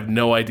have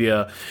no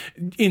idea.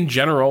 In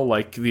general,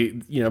 like the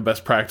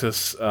best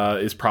practice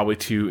is probably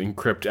to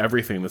encrypt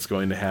everything that's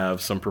going to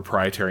have some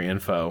proprietary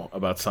info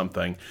about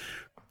something.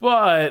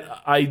 But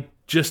I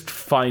just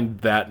find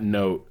that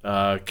note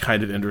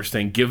kind of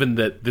interesting, given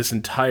that this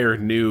entire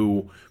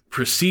new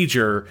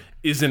procedure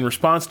is in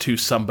response to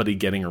somebody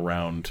getting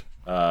around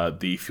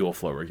the fuel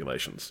flow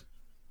regulations.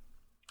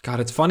 God,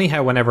 it's funny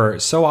how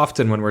so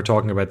often when we're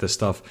talking about this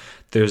stuff,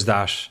 there's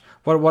that.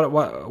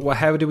 What?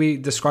 How do we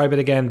describe it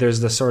again?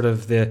 There's the sort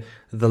of the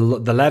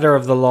letter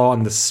of the law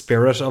and the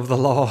spirit of the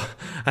law,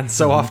 and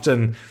so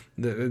often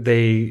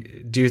they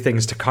do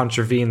things to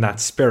contravene that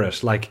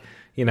spirit. Like,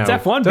 it's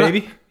F1,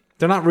 baby.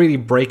 They're not really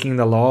breaking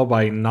the law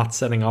by not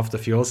setting off the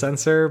fuel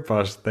sensor,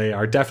 but they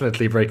are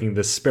definitely breaking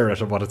the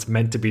spirit of what it's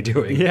meant to be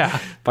doing. Yeah.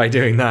 By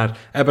doing that.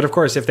 But of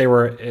course, if they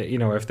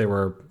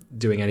were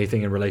doing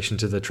anything in relation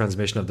to the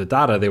transmission of the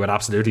data, they would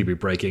absolutely be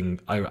breaking,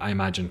 I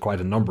imagine, quite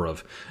a number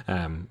of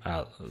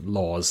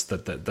laws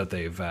that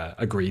they've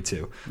agreed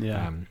to.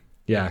 Yeah.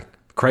 Yeah.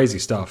 Crazy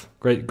stuff.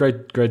 Great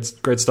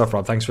stuff,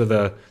 Rob. Thanks for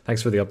the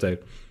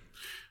update.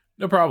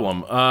 No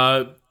problem.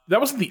 That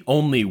wasn't the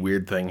only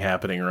weird thing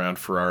happening around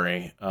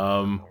Ferrari.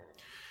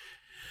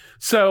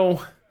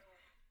 So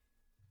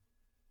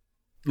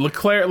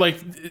Leclerc,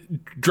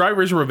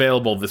 drivers were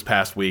available this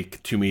past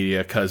week to media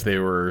because they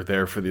were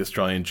there for the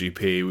Australian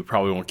GP. We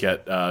probably won't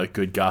get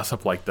good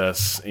gossip like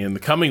this in the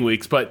coming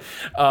weeks, but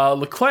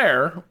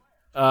Leclerc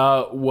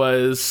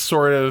was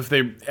sort of,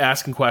 they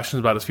asking questions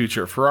about his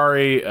future at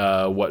Ferrari,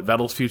 what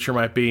Vettel's future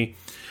might be.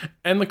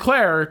 And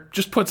Leclerc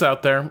just puts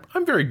out there,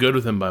 I'm very good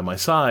with him by my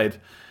side,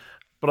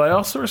 but I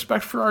also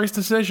respect Ferrari's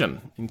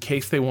decision in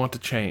case they want to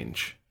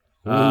change.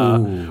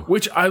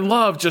 Which I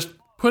love, just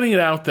putting it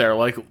out there,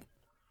 like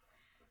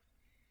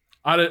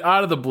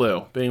out of the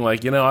blue, being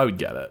like, I would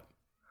get it.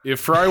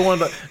 If Ferrari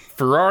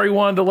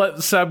wanted to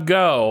let Seb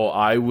go,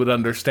 I would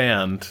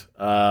understand.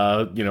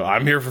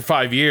 I'm here for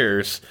 5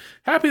 years,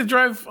 happy to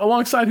drive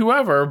alongside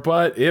whoever,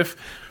 but if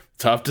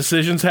tough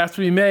decisions have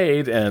to be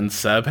made and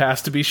Seb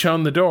has to be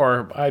shown the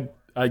door,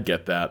 I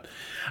get that.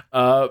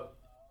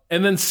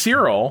 And then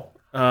Cyril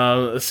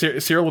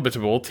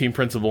Abiteboul, team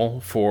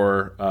principal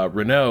for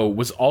Renault,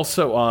 was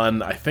also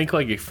on, I think,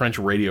 like a French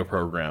radio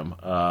program,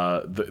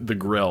 the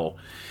Grill.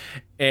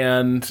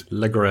 And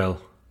Le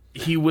Grill.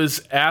 He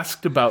was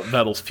asked about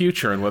Vettel's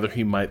future and whether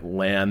he might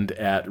land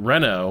at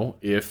Renault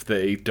if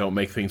they don't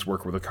make things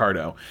work with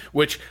Ricciardo,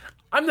 which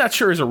I'm not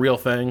sure is a real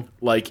thing.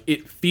 Like,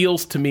 it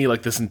feels to me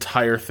like this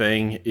entire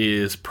thing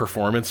is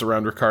performance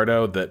around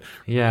Ricciardo. That,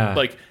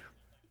 like,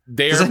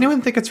 does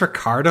anyone think it's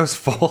Ricciardo's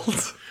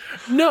fault?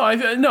 No, I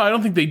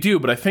don't think they do,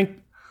 but I think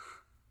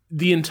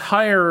the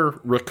entire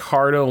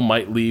Ricciardo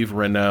might leave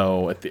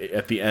Renault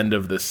at the end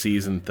of the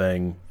season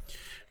thing,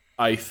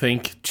 I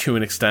think to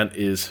an extent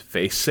is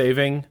face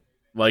saving.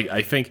 Like,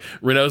 I think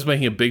Renault's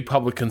making a big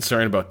public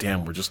concern about,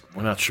 damn, we're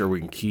not sure we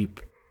can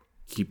keep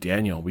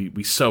Daniel.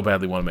 We so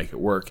badly want to make it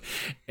work.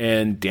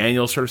 And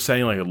Daniel's sort of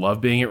saying, like, I love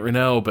being at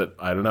Renault, but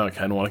I don't know, I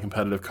kind of want a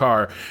competitive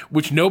car,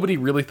 which nobody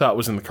really thought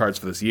was in the cards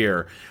for this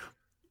year.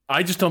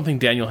 I just don't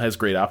think Daniel has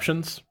great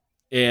options.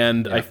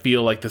 And I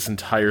feel like this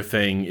entire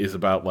thing is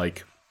about,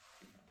 like,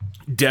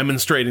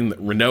 demonstrating that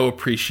Renault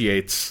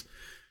appreciates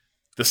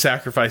the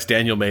sacrifice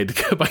Daniel made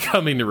by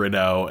coming to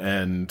Renault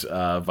and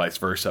vice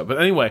versa. But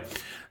anyway,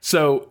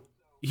 so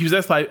he was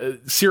asked,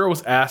 Cyril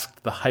was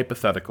asked the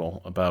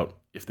hypothetical about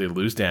if they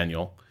lose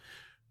Daniel,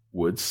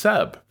 would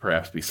Seb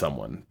perhaps be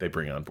someone they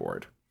bring on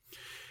board?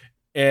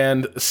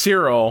 And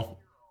Cyril,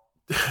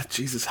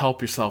 Jesus,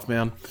 help yourself,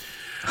 man.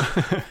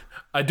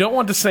 I don't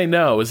want to say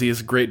no, as he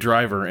is a great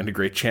driver and a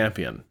great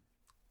champion.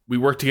 We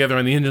worked together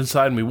on the engine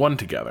side and we won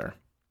together.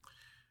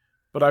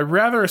 But I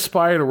rather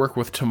aspire to work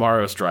with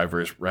tomorrow's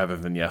drivers rather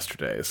than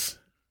yesterday's.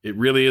 It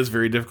really is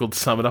very difficult to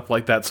sum it up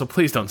like that, so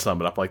please don't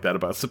sum it up like that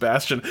about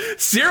Sebastian.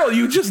 Cyril,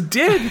 you just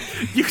did!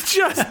 You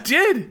just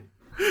did!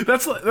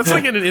 That's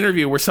like in an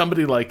interview where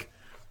somebody, like,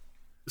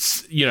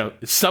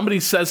 somebody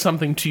says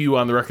something to you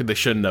on the record they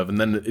shouldn't have, and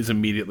then is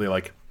immediately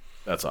like,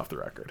 that's off the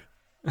record.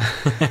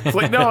 It's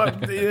like, no,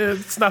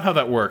 it's not how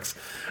that works.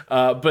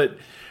 But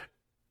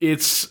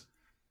it's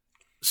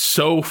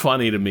so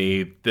funny to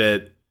me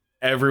that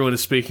everyone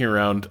is speaking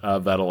around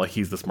Vettel like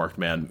he's this marked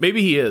man.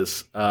 Maybe he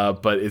is,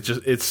 but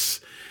it's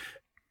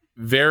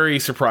very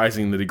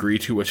surprising the degree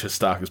to which his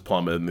stock has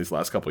plummeted in these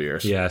last couple of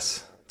years.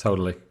 Yes,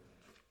 totally.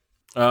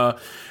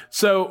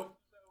 So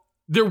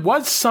there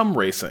was some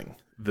racing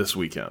this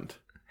weekend.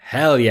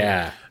 Hell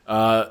yeah.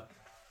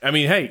 I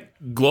mean, hey,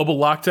 global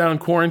lockdown,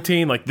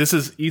 quarantine, like this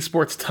is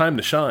esports time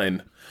to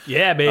shine.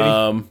 Yeah,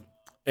 baby.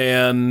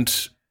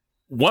 And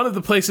one of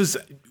the places,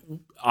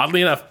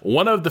 oddly enough,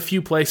 one of the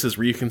few places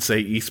where you can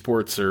say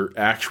esports are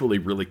actually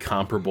really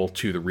comparable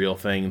to the real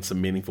thing in some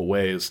meaningful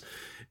ways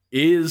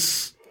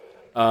is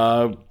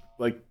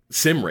like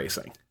sim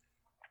racing.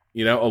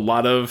 You know, a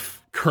lot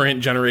of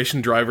current generation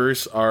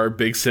drivers are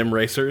big sim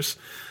racers,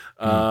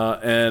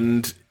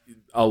 and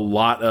a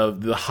lot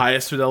of the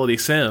highest fidelity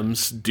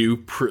sims do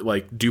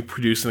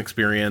produce an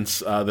experience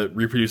that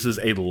reproduces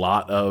a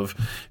lot of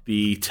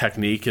the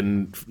technique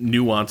and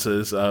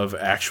nuances of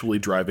actually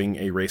driving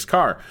a race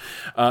car.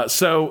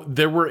 So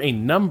there were a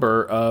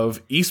number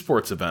of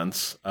esports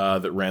events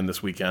that ran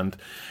this weekend.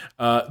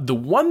 The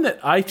one that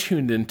I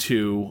tuned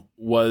into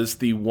was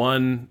the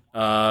one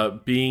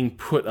being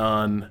put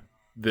on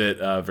that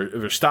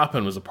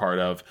Verstappen was a part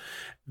of.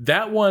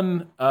 That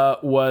one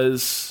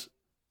was...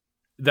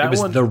 It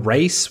was The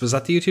Race. Was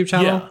that the YouTube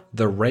channel? Yeah.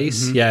 The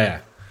Race? Mm-hmm. Yeah.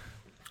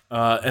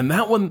 And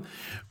that one...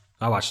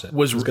 I watched it.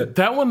 Was good.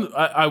 That one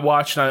I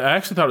watched, and I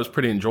actually thought it was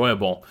pretty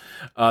enjoyable.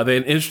 They had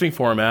an interesting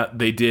format.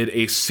 They did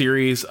a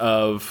series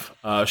of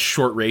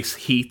short race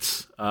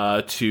heats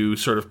to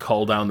sort of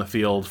cull down the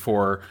field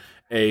for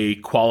a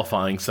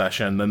qualifying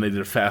session. Then they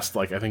did a fast,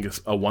 I think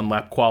it's a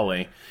one-lap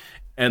quali.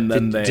 And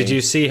then Did you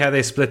see how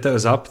they split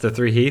those up, the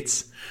 3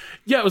 heats?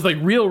 Yeah, it was like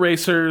real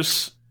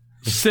racers,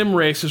 sim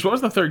racers. What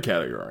was the third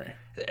category?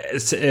 It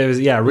was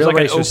real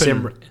racers,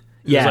 sim.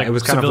 Yeah, like it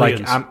was kind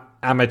civilians. of like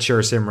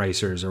amateur sim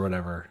racers or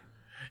whatever.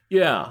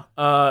 Yeah,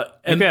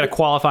 and they had a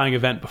qualifying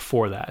event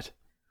before that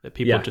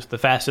people just the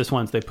fastest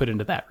ones they put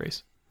into that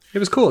race. It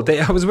was cool.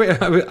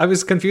 I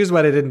was confused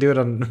why they didn't do it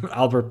on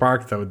Albert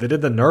Park though. They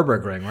did the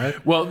Nürburgring,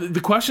 right? Well,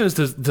 the question is,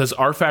 does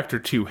R Factor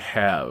 2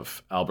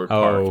 have Albert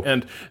Park?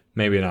 And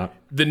maybe not.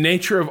 The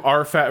nature of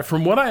R Factor,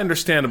 from what I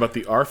understand about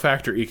the R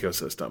Factor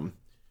ecosystem,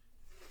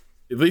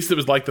 at least it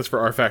was like this for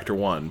R Factor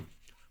 1.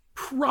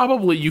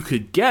 Probably you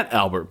could get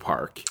Albert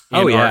Park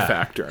in R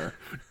Factor.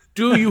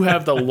 Do you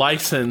have the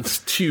license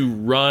to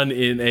run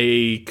in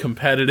a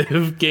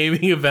competitive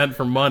gaming event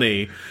for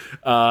money,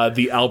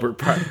 the Albert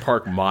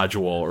Park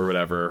module or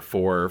whatever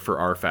for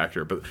R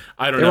Factor? But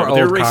I don't know.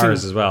 They were old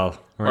cars as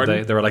well, weren't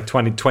they? They were like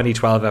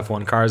 2012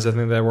 F1 cars, I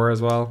think they were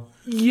as well.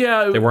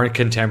 Yeah. They weren't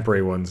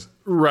contemporary ones.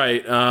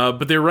 Right.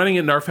 But they were running it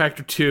in R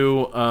Factor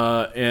 2,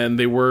 and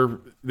they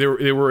were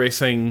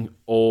racing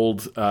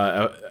old...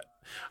 I'm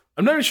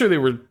not even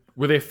sure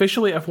were they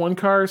officially F1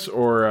 cars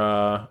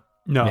or...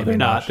 No, they're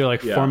not. They're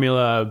like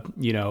Formula,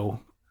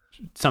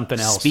 something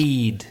else.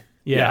 Speed.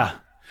 Yeah.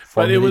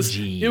 But it was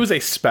a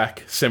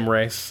spec sim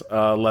race,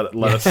 let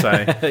us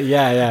say.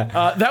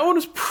 Yeah. That one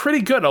was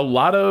pretty good. A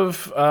lot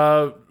of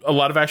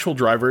actual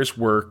drivers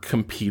were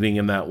competing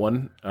in that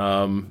one.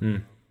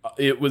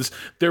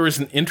 There was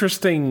an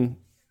interesting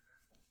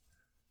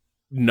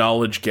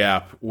knowledge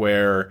gap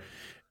where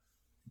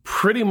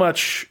pretty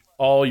much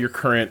all your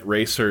current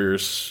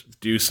racers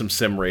do some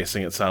sim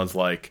racing, it sounds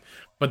like,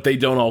 but they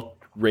don't all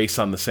race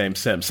on the same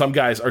sim. Some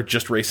guys are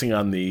just racing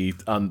on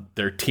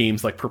their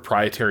team's like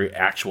proprietary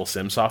actual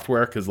sim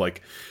software because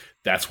like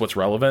that's what's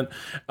relevant.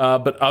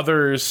 But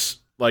others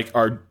like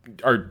are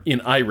in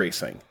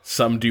iRacing.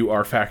 Some do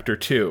R Factor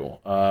 2.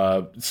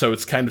 So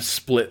it's kind of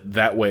split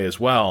that way as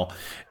well.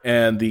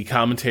 And the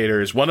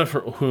commentators, one of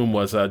whom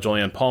was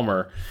Julianne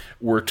Palmer,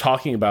 were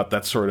talking about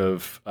that sort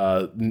of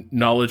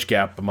knowledge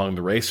gap among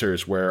the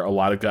racers where a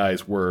lot of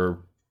guys were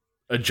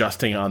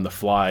adjusting on the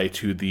fly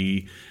to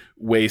the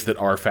ways that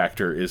R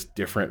Factor is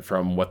different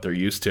from what they're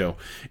used to.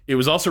 It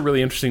was also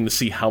really interesting to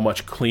see how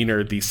much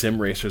cleaner the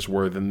sim racers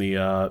were than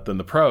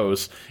the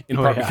pros, in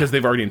part because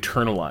they've already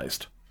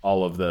internalized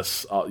all of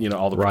this, all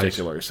the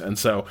particulars. And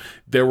so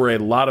there were a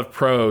lot of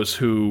pros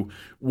who,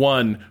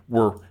 one,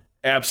 were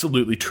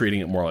absolutely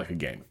treating it more like a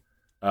game.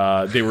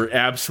 They were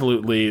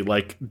absolutely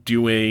like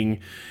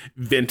doing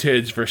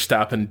vintage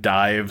Verstappen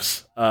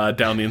dives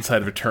down the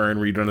inside of a turn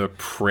where you don't have a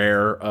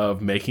prayer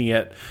of making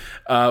it.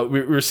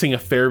 We were seeing a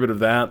fair bit of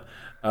that,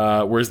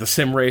 whereas the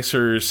sim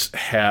racers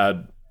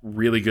had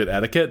really good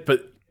etiquette.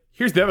 But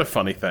here's the other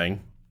funny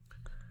thing.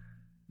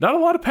 Not a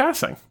lot of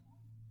passing.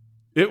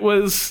 It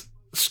was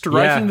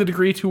striking the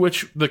degree to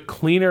which the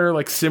cleaner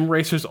like sim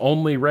racers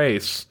only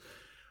race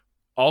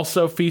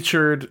also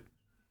featured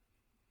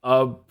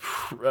a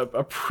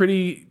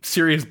pretty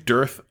serious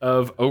dearth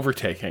of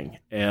overtaking.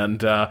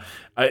 And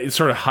it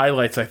sort of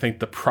highlights, I think,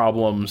 the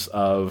problems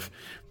of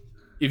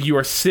if you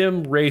are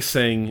sim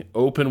racing,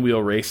 open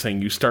wheel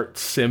racing, you start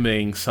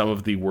simming some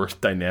of the worst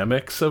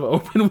dynamics of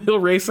open wheel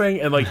racing.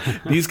 And like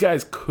these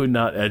guys could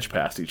not edge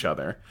past each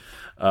other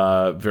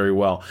very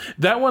well.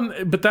 That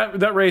one, but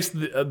that race,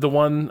 the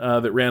one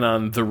that ran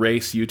on the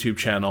Race YouTube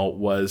channel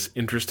was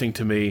interesting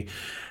to me.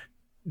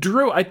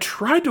 Drew, I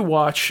tried to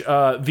watch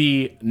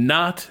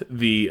not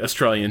the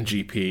Australian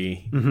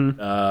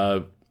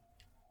GP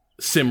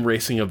sim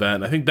racing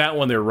event. I think that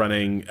one they're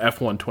running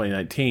F1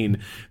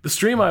 2019. The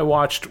stream I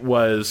watched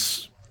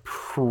was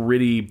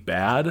pretty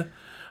bad.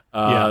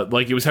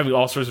 Like it was having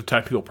all sorts of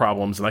technical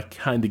problems, and I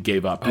kind of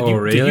gave up. Did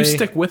really? Did you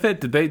stick with it?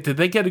 Did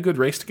they get a good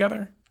race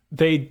together?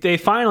 They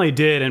finally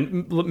did,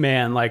 and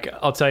man, like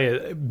I'll tell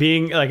you,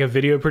 being like a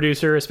video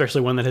producer,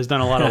 especially one that has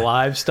done a lot of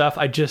live stuff,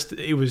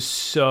 it was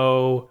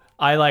so,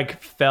 I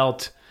like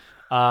felt,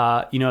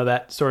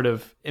 that sort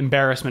of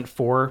embarrassment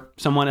for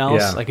someone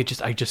else. Yeah.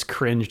 Like I just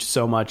cringed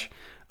so much.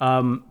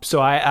 So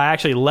I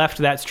actually left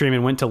that stream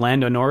and went to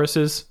Lando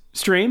Norris's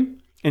stream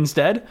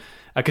instead,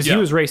 because he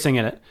was racing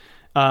in it.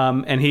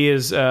 And he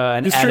is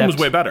His stream was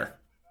way better.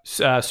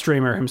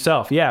 Streamer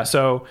himself. Yeah.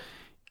 So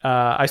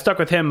I stuck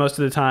with him most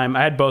of the time.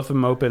 I had both of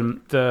them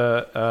open.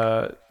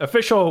 The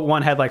official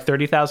one had like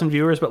 30,000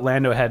 viewers, but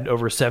Lando had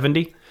over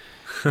 70.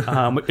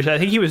 Which I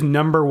think he was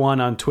number 1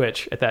 on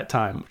Twitch at that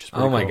time, which is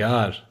pretty my cool.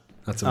 God.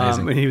 That's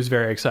amazing. And he was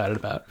very excited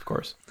about, of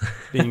course,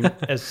 being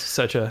as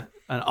such an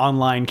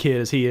online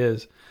kid as he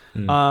is.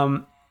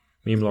 Meme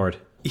Lord.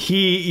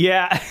 He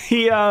got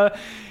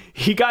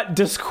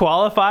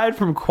disqualified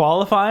from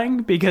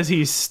qualifying because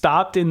he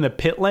stopped in the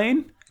pit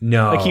lane.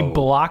 No. Like he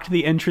blocked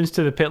the entrance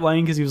to the pit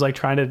lane because he was like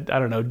trying to, I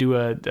don't know, do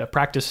a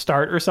practice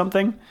start or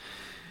something.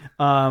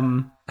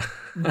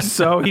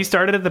 So he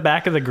started at the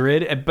back of the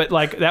grid, but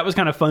like that was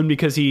kind of fun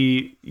because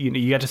you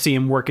got to see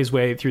him work his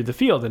way through the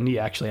field, and he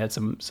actually had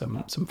some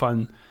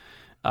fun,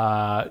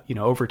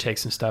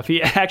 overtakes and stuff.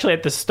 He actually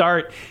at the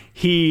start,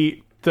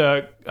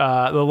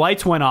 the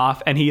lights went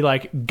off and he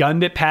like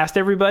gunned it past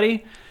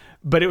everybody.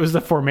 But it was the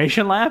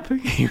formation lap.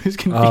 He was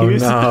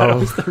confused. Thought it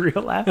was the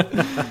real lap.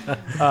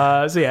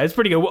 So yeah, it's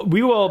pretty good.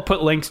 We will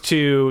put links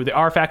to the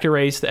R Factor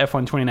race, the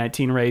F1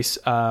 2019 race,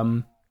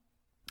 and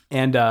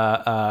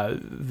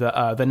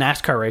the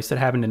NASCAR race that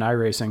happened in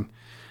iRacing.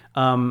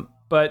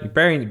 But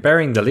You're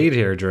bearing the lead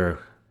here, Drew.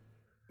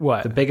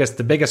 What?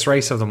 The biggest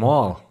race of them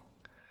all.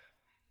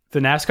 The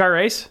NASCAR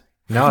race?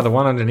 No, the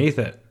one underneath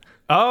it.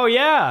 Oh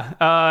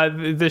yeah,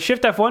 the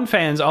Shift F1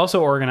 fans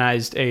also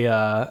organized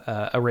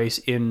a race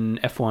in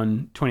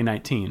F1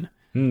 2019.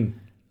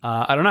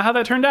 I don't know how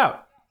that turned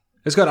out.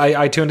 It's good.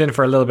 I tuned in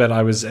for a little bit.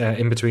 I was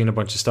in between a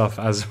bunch of stuff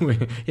as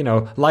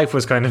life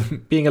was kind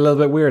of being a little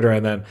bit weirder,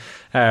 and then,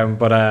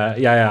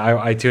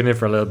 I tuned in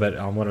for a little bit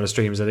on one of the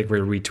streams. I think we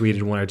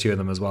retweeted one or two of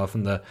them as well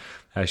from the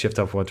Shift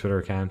F1 Twitter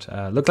account.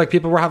 Looked like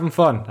people were having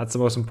fun. That's the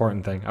most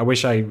important thing. I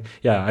wish I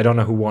don't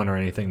know who won or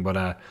anything,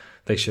 but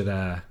they should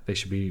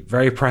be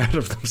very proud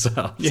of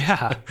themselves.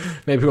 Yeah,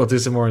 maybe we'll do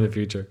some more in the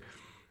future.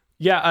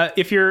 Yeah,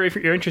 if you're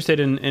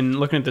interested in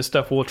looking at this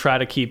stuff, we'll try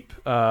to keep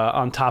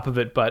on top of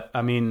it. But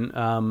I mean,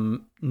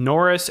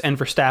 Norris and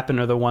Verstappen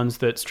are the ones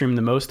that stream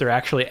the most. They're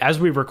actually, as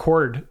we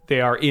record,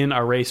 they are in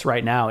a race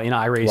right now in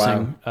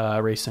iRacing,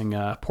 racing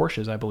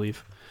Porsches, I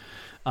believe.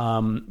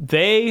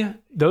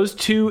 Those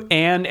two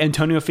and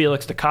Antonio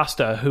Felix da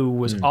Costa, who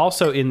was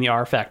also in the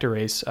R Factor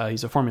race.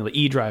 He's a Formula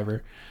E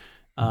driver.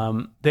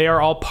 They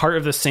are all part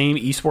of the same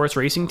esports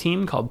racing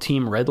team called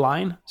Team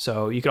Redline.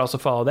 So you could also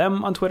follow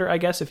them on Twitter, I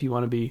guess, if you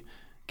want to be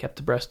kept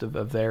abreast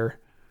of their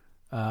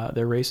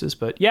races.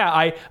 But yeah,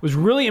 I was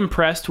really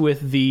impressed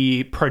with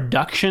the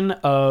production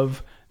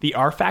of the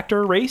R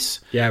Factor race.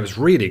 Yeah, it was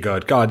really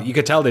good. God, you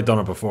could tell they'd done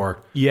it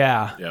before.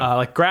 Yeah.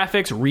 Like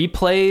graphics,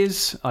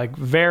 replays, like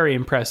very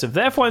impressive. The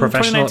F1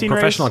 2019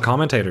 professional race,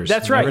 commentators.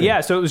 That's right.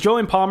 Yeah. So it was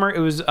Jolyon Palmer. It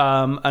was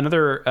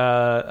another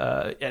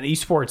an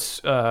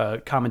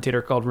esports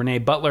commentator called Renee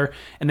Butler,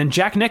 and then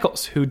Jack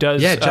Nichols, who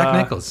does Jack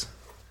Nichols.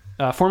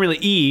 Formula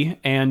E,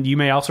 and you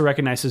may also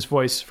recognize his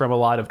voice from a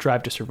lot of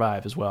Drive to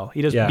Survive as well.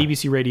 He does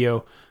BBC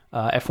Radio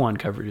F1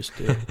 coverages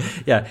too.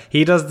 Yeah,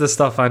 he does the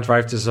stuff on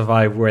Drive to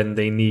Survive when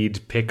they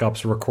need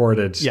pickups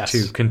recorded to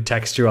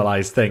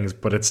contextualize things,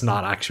 but it's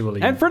not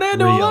actually And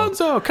Fernando real.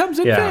 Alonso comes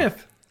in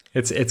fifth.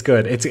 It's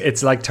good.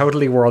 It's like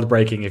totally world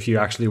breaking if you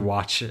actually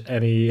watch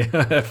any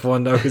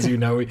F1 though, because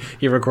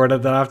he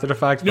recorded that after the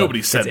fact.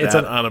 Nobody said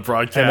that on a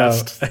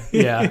broadcast.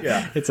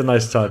 Yeah, it's a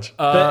nice touch.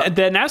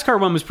 The NASCAR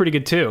one was pretty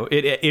good too.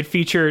 It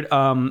featured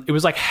it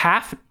was like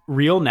half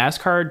real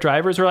NASCAR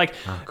drivers, or like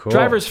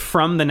drivers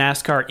from the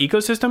NASCAR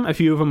ecosystem. A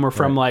few of them were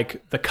from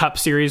like the Cup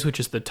Series,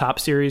 which is the top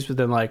series, but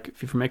then like a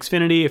few from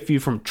Xfinity, a few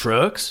from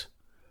Trucks,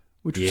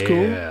 which was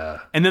cool.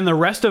 And then the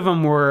rest of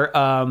them were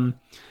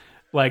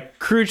like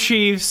crew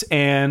chiefs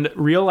and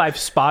real life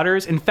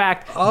spotters. In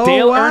fact,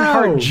 Dale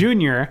Earnhardt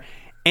Jr.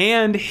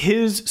 and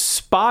his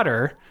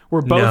spotter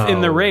were both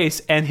in the race,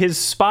 and his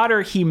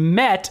spotter he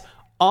met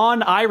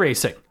on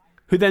iRacing,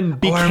 who then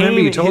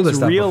became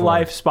his real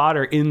life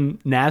spotter in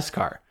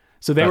NASCAR.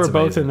 So they were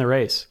both in the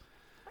race.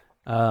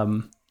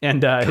 And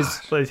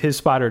his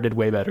spotter did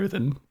way better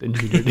than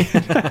Junior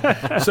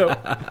did. So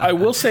I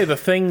will say the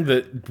thing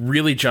that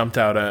really jumped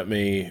out at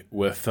me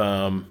with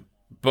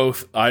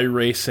both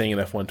iRacing and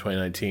F1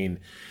 2019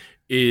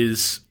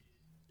 is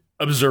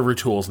observer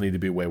tools need to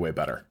be way, way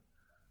better.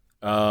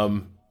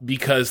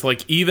 Because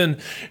like there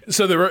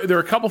were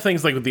a couple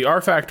things like with the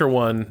R Factor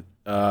one,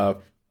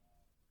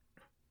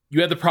 you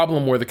had the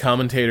problem where the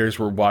commentators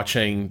were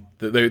watching,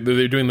 they're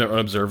doing their own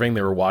observing,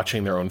 they were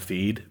watching their own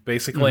feed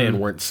basically and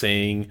weren't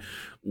seeing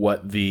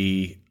what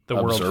the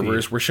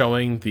observers were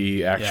showing,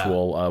 the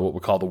actual what we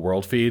call the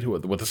world feed,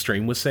 what the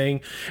stream was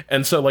saying.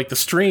 And so like the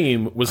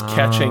stream was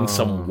catching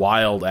some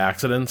wild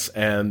accidents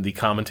and the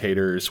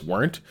commentators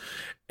weren't.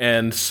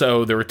 And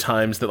so there were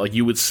times that like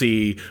you would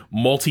see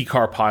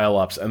multi-car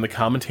pileups and the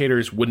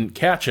commentators wouldn't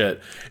catch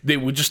it. They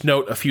would just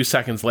note a few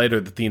seconds later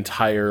that the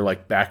entire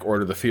like back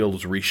order of the field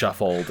was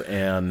reshuffled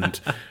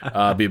and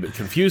be a bit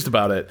confused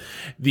about it.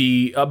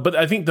 But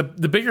I think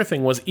the bigger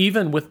thing was,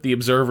 even with the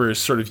observers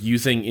sort of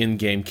using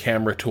in-game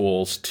camera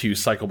tools to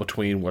cycle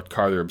between what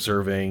car they're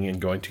observing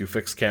and going to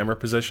fixed camera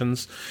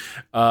positions,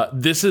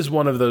 this is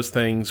one of those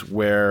things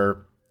where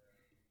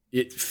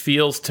it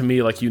feels to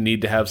me like you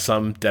need to have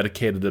some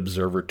dedicated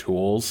observer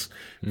tools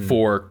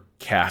for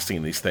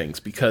casting these things,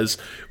 because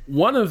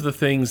one of the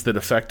things that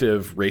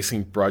effective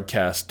racing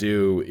broadcasts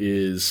do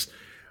is,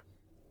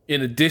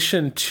 in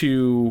addition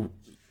to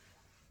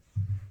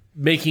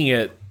making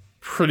it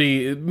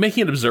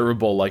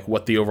observable, like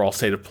what the overall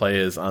state of play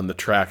is on the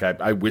track.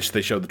 I wish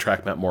they showed the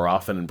track map more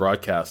often in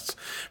broadcasts,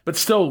 but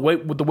still,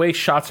 with the way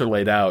shots are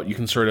laid out, you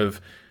can sort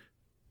of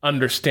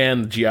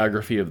understand the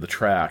geography of the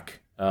track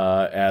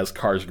as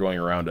cars are going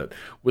around it.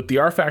 With the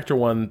rFactor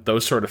one,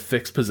 those sort of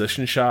fixed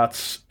position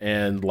shots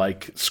and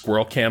like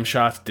squirrel cam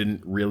shots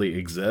didn't really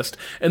exist.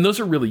 And those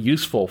are really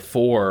useful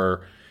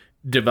for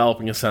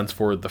developing a sense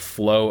for the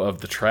flow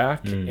of the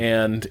track.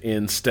 And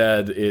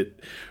instead,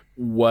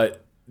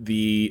 what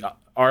the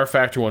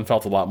rFactor one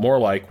felt a lot more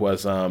like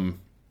was, when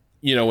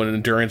an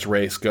endurance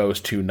race goes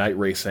to night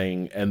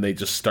racing and they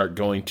just start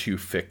going to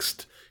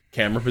fixed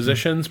camera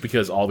positions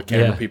because all the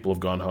camera people have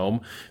gone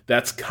home.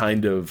 That's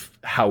kind of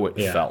how it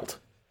felt.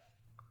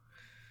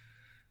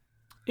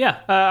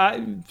 Yeah,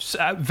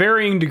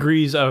 varying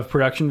degrees of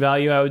production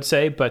value, I would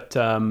say, but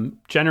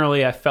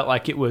generally I felt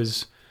like it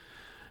was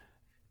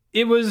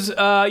like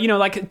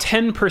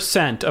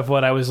 10% of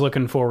what I was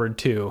looking forward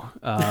to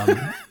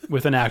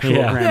with an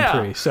actual Grand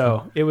Prix.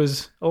 So it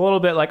was a little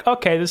bit like,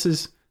 okay, this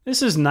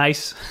is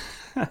nice.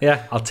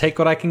 Yeah, I'll take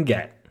what I can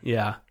get.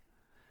 Yeah.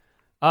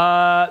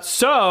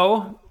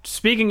 So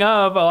speaking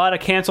of a lot of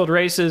canceled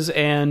races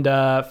and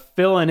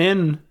filling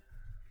in,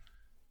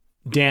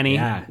 Danny,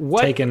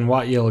 taking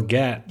what you'll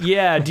get.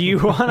 Yeah, do you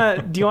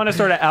wanna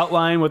sort of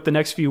outline what the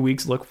next few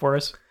weeks look for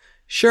us?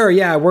 Sure.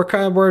 Yeah,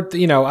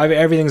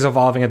 everything's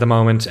evolving at the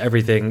moment.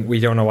 We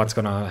don't know what's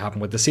going to happen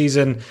with the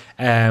season,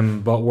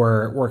 but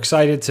we're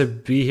excited to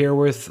be here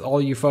with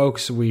all you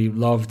folks. We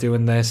love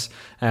doing this,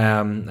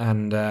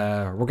 and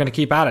we're going to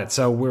keep at it.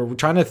 So we're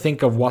trying to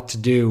think of what to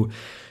do,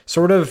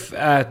 sort of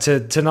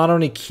to not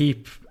only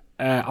keep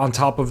on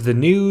top of the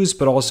news,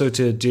 but also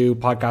to do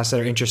podcasts that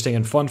are interesting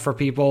and fun for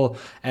people,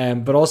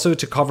 but also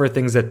to cover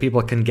things that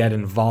people can get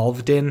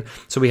involved in.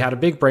 So we had a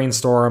big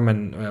brainstorm,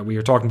 and we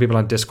were talking to people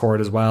on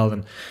Discord as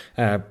well,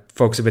 and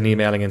folks have been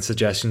emailing in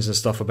suggestions and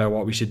stuff about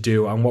what we should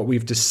do. And what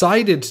we've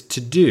decided to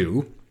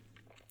do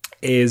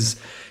is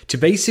to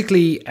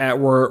basically,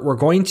 we're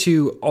going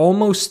to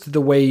almost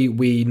the way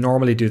we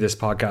normally do this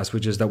podcast,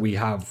 which is that we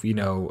have,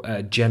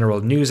 a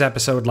general news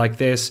episode like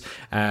this,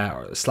 /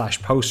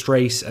 post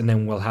race, and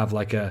then we'll have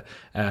like we'll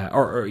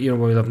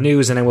have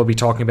news, and then we'll be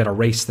talking about a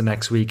race the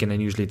next week, and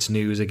then usually it's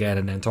news again,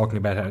 and then talking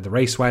about how the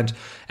race went.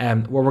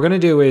 What we're going to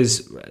do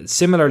is,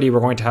 similarly, we're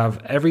going to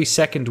have every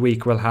second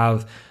week, we'll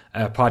have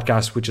a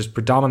podcast which is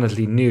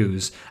predominantly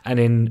news, and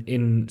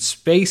in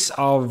space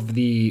of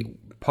the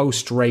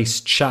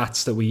post-race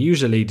chats that we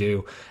usually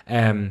do,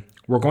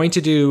 we're going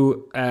to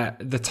do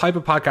the type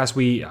of podcast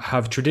we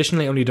have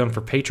traditionally only done for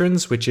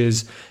patrons, which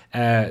is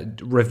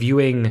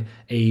reviewing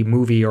a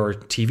movie or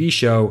TV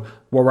show.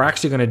 What we're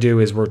actually going to do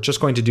is we're just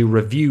going to do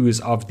reviews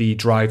of the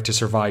Drive to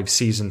Survive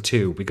Season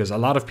 2, because a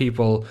lot of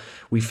people,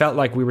 we felt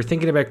like we were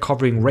thinking about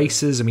covering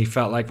races, and we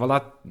felt like,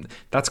 well,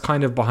 that's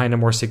kind of behind a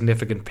more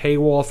significant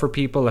paywall for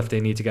people if they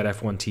need to get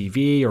F1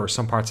 TV, or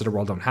some parts of the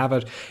world don't have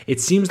it. It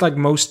seems like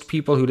most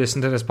people who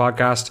listen to this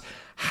podcast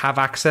have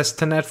access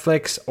to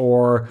Netflix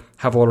or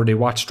have already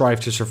watched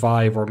Drive to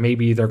Survive, or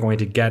maybe they're going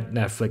to get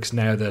Netflix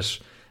now that,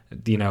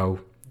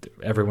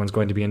 everyone's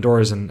going to be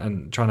indoors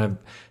and trying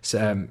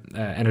to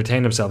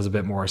entertain themselves a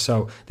bit more.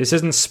 So this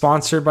isn't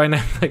sponsored by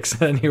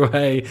Netflix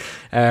anyway,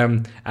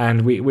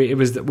 and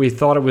we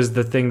thought it was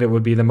the thing that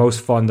would be the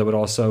most fun, that would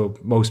also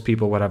most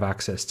people would have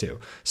access to.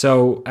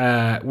 So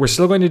we're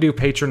still going to do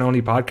patron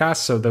only podcasts,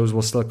 so those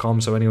will still come.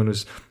 So anyone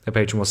who's a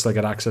patron will still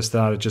get access to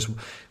that. It just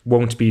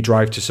won't be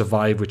Drive to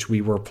Survive, which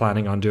we were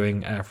planning on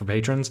doing for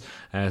patrons.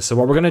 So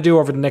what we're going to do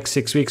over the next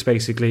 6 weeks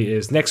basically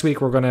is, next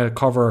week we're going to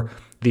cover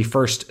the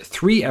first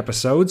 3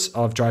 episodes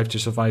of Drive to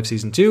Survive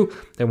Season 2.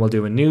 Then we'll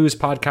do a news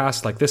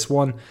podcast like this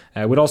one.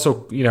 We'd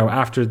also,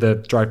 after the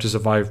Drive to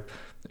Survive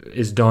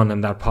is done,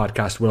 and that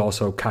podcast will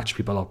also catch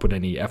people up with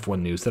any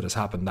F1 news that has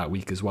happened that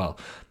week as well.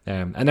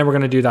 And then we're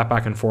going to do that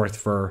back and forth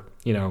for,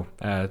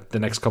 the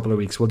next couple of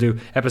weeks. We'll do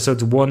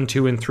episodes 1,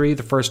 2, and 3,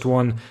 the first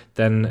one.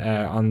 Then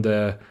on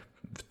the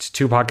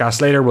 2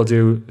 podcasts later, we'll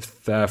do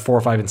 4,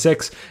 5, and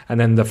 6. And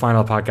then the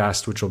final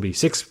podcast, which will be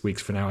 6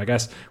 weeks from now, I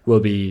guess,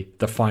 will be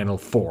the final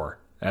 4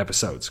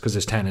 episodes, because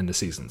there's 10 in the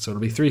season, so it'll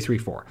be 3, 3,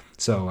 4.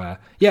 So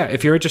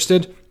if you're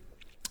interested,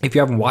 If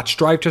you haven't watched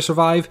Drive to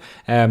Survive,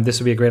 this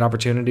would be a great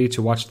opportunity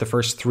to watch the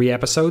first 3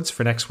 episodes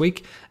for next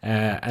week.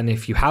 And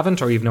if you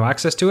haven't or you've no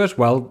access to it,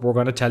 well, we're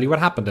going to tell you what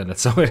happened in it.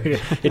 So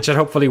it should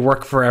hopefully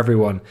work for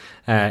everyone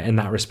in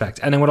that respect.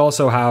 And then we'll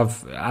also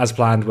have, as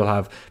planned, we'll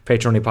have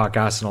Patreon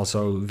podcasts and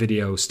also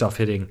video stuff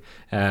hitting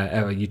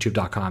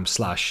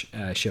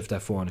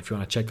youtube.com/shiftf1 if you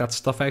want to check that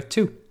stuff out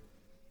too.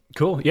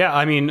 Cool. Yeah,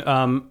 I mean,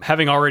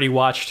 having already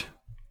watched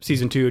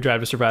season 2 of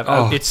Drive to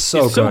Survive, it's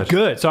so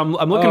good. So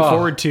I'm looking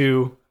forward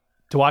to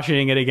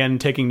watching it again,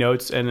 taking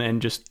notes,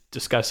 and just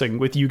discussing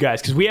with you guys,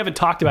 because we haven't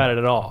talked about it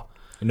at all.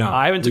 No,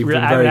 I haven't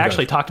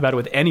actually talked about it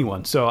with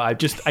anyone. So I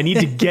need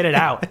to get it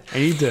out.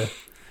 I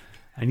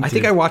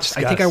think I watched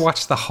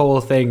the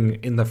whole thing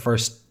in the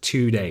first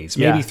 2 days,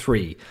 maybe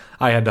 3.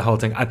 I had the whole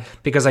thing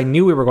because I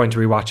knew we were going to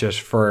rewatch it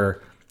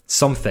for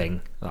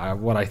something.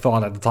 What I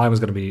thought at the time was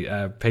going to be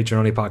a Patreon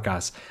only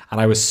podcast, and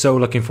I was so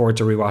looking forward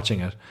to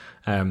rewatching it.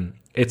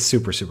 It's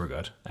super, super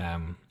good.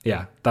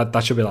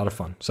 That should be a lot of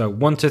fun. So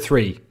 1 to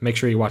 3, make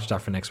sure you watch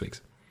that for next week's.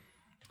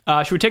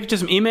 Should we take it to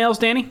some emails,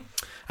 Danny?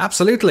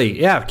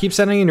 Absolutely. Yeah, keep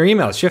sending in your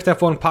emails.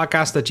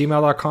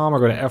 shiftf1podcast@gmail.com or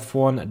go to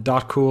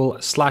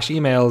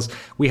f1.cool/emails.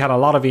 We had a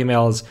lot of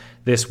emails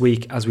this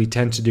week, as we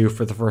tend to do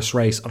for the first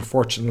race.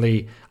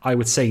 Unfortunately, I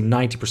would say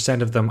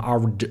 90% of them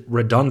are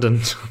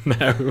redundant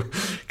now,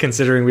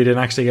 considering we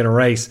didn't actually get a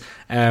race.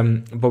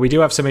 But we do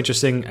have some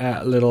interesting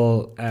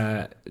little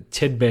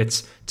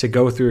tidbits to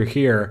go through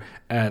here.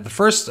 The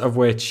first of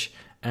which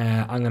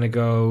I'm going to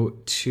go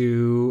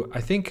to,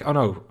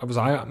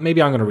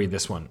 maybe I'm going to read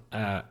this one.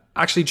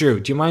 Actually, Drew,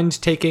 do you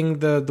mind taking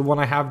the one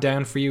I have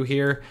down for you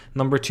here,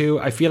 number 2?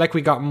 I feel like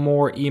we got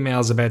more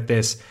emails about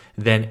this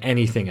than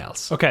anything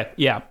else. Okay,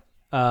 yeah.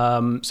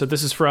 So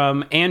this is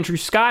from Andrew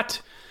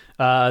Scott.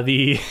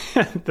 The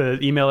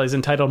email is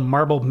entitled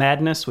Marble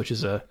Madness, which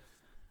is a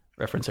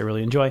reference I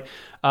really enjoy.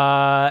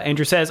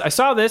 Andrew says, I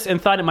saw this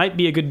and thought it might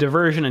be a good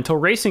diversion until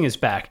racing is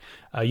back.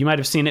 You might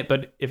have seen it,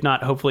 but if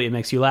not, hopefully it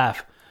makes you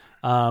laugh.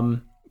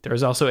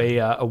 There's also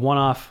a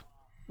one-off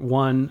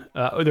one.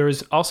 There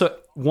is also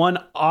one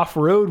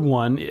off-road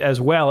one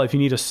as well if you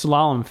need a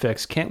slalom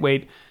fix. Can't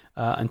wait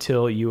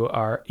until you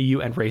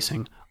and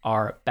racing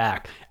are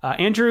back.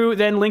 Andrew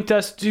then linked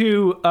us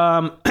to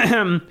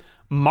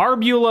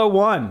Marbula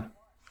 1.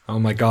 Oh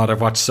my God,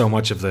 I've watched so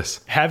much of this.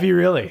 Have you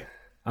really?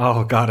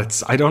 Oh God,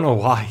 I don't know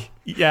why.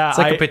 Yeah, it's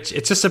like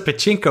it's just a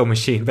pachinko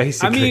machine,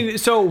 basically. I mean,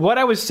 so what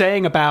I was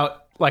saying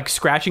about like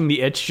scratching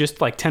the itch,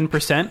 just like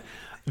 10%.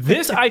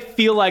 This I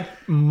feel like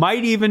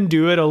might even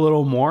do it a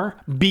little more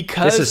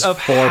because this is of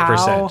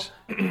 4%.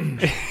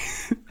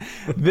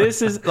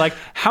 This is like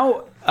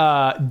how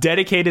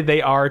dedicated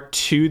they are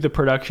to the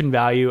production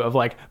value of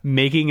like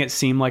making it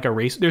seem like a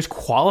race. There's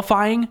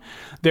qualifying,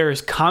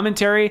 there's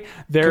commentary.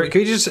 Could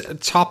you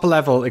just top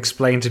level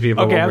explain to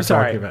people what we're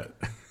talking about?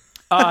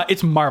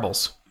 It's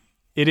marbles.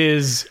 It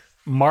is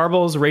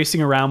marbles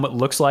racing around what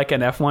looks like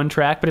an F1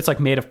 track, but it's like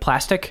made of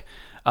plastic.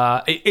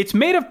 It's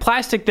made of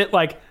plastic that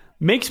like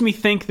makes me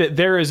think that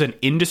there is an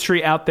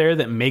industry out there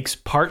that makes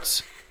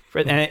parts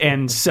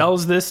and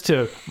sells this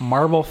to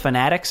marble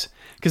fanatics.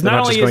 Because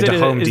not only is it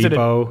Home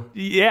Depot.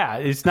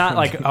 It's not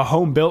like a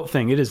home built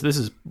thing. This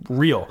is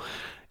real.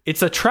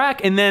 It's a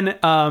track, and then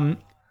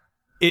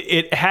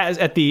it has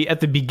at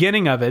the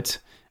beginning of it,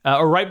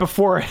 or right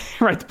before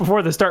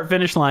the start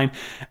finish line,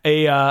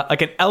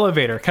 like an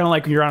elevator, kind of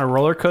like you're on a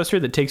roller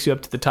coaster that takes you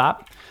up to the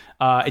top.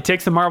 It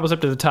takes the marbles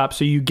up to the top,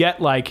 so you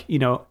get like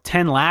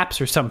 10 laps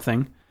or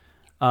something.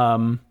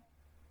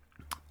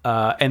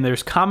 And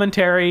there's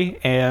commentary,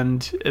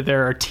 and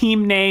there are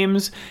team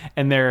names,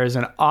 and there is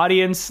an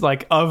audience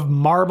like of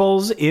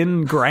marbles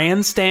in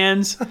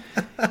grandstands.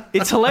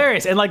 It's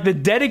hilarious, and like the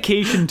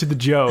dedication to the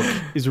joke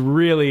is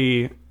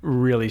really,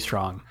 really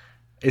strong.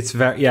 It's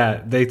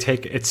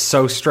it's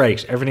so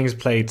straight. Everything's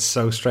played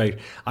so straight.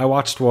 I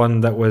watched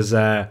one that was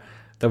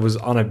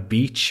on a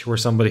beach where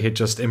somebody had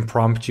just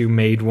impromptu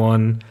made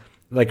one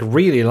like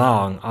really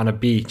long on a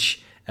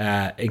beach,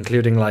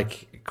 including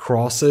like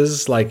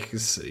crosses, like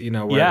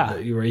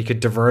where you could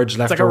diverge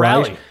left or right.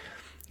 Rally.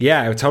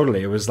 Yeah,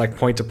 totally. It was like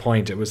point to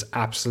point. It was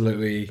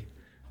absolutely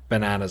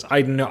bananas.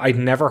 I'd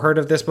never heard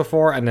of this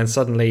before, and then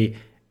suddenly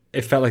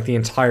it felt like the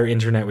entire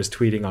internet was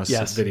tweeting us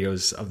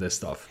videos of this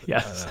stuff.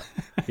 Yes.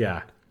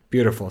 Yeah,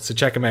 beautiful. So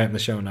check them out in the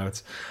show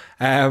notes.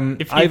 I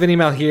have an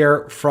email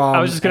here from...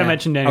 I was just going to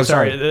mention, Danny,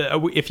 sorry.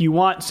 If you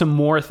want some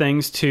more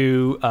things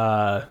to...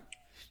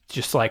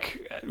 just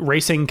like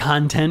racing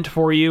content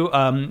for you.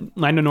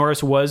 Lando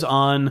Norris was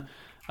on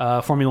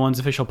Formula One's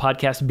official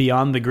podcast,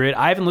 Beyond the Grid.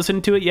 I haven't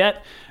listened to it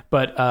yet,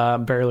 but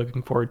I'm very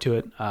looking forward to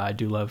it. I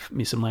do love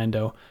me some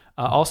Lando.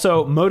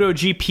 Also,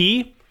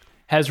 MotoGP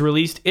has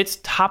released its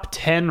top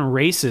 10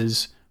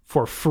 races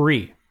for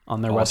free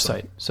on their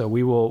website. So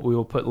we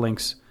will put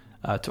links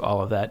to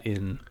all of that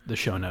in the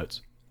show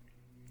notes.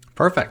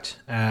 Perfect.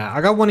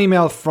 I got one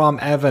email from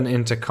Evan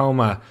in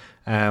Tacoma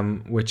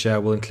which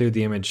will include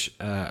the image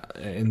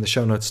in the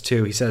show notes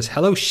too. He says,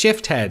 "Hello,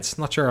 shift heads."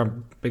 Not sure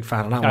I'm a big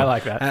fan of that one. I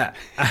like that.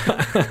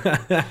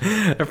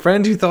 A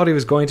friend who thought he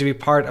was going to be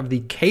part of the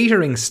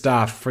catering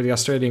staff for the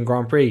Australian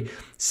Grand Prix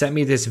sent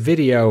me this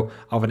video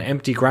of an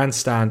empty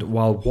grandstand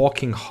while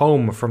walking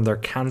home from their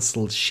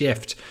cancelled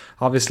shift.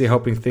 Obviously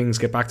hoping things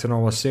get back to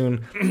normal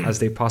soon as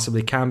they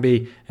possibly can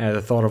be.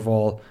 The thought of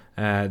all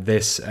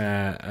this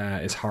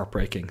is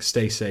heartbreaking.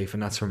 Stay safe.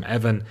 And that's from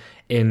Evan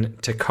in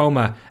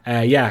Tacoma.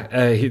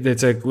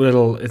 It's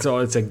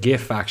a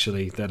GIF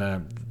actually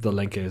that the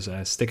link is.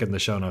 Stick it in the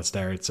show notes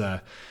there. It's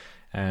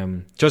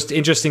just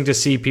interesting to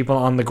see people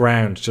on the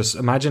ground. Just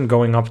imagine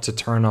going up to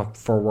turn up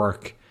for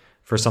work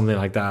for something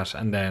like that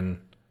and then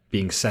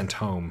being sent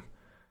home.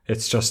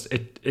 It's just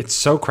it's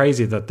so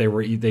crazy that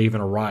they even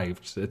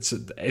arrived. It's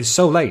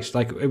so late.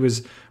 Like, it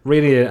was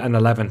really an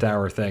 11th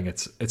hour thing.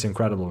 It's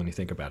incredible when you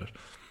think about it.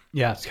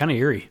 Yeah, it's kind of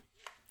eerie.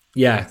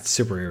 Yeah, it's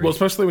super eerie. Well,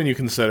 especially when you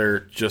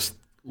consider just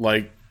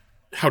like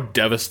how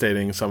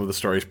devastating some of the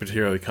stories,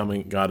 particularly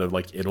coming out of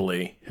like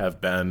Italy,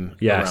 have been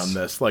around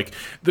this. Like,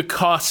 the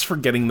costs for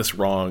getting this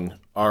wrong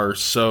are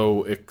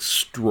so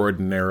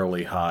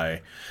extraordinarily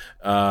high.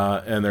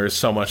 And there's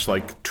so much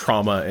like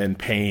trauma and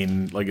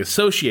pain like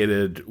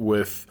associated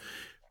with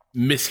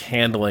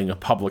mishandling a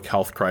public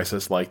health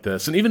crisis like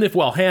this. And even if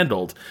well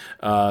handled,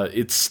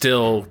 it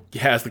still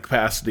has the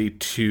capacity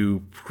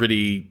to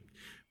pretty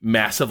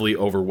massively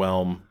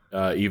overwhelm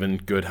even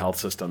good health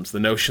systems. The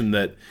notion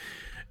that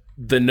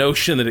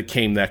it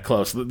came that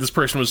close, that this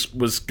person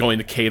was going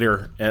to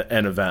cater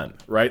an event,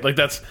 right? Like,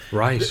 that's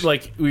right.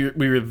 Like, we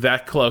were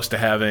that close to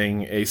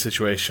having a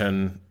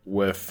situation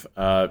with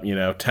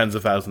tens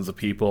of thousands of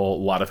people,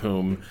 a lot of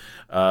whom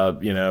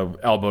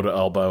elbow to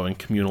elbow in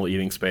communal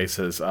eating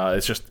spaces.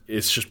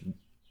 It's just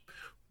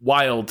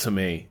wild to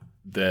me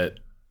that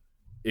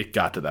it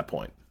got to that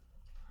point.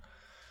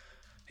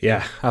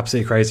 Yeah,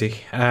 absolutely crazy.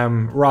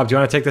 Rob, do you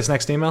want to take this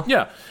next email?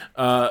 Yeah.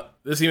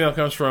 This email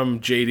comes from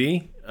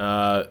JD.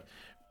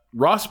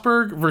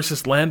 Rosberg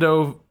versus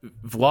Lando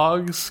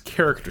vlogs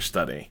character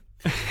study.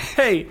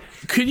 Hey,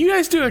 could you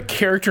guys do a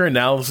character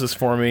analysis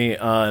for me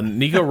on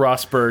Nico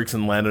Rosberg's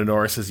and Lando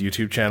Norris's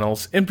YouTube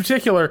channels? In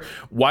particular,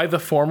 why the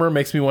former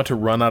makes me want to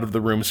run out of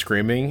the room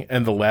screaming,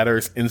 and the latter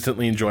is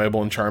instantly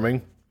enjoyable and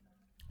charming.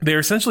 They're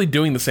essentially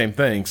doing the same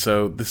thing,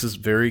 so this is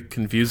very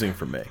confusing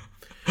for me.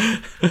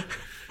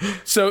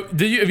 So,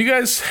 have you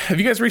guys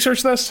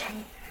researched this?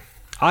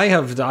 I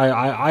have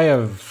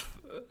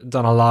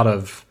done a lot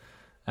of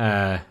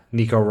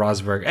Nico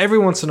Rosberg. Every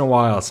once in a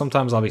while,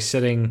 sometimes I'll be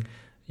sitting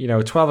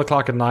 12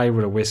 o'clock at night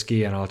with a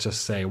whiskey, and I'll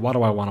just say, what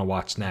do I want to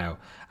watch now?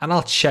 And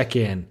I'll check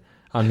in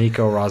on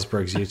Nico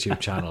Rosberg's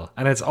YouTube channel.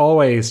 And it's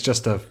always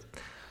just a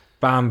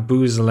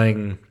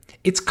bamboozling.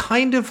 It's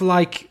kind of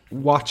like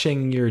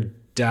watching your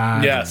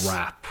dad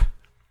rap.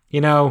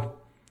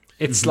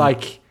 It's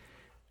like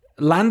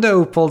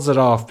Lando pulls it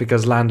off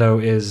because Lando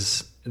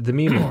is the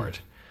meme lord.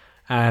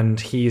 And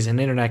he's an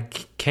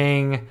internet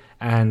king,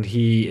 and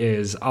he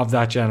is of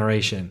that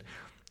generation.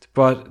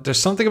 But there's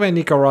something about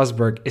Nico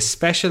Rosberg,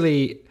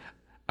 especially,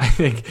 I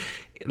think,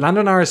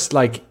 Lando Norris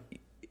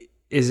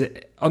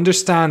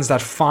understands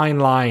that fine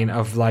line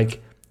of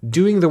like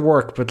doing the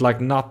work, but like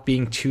not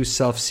being too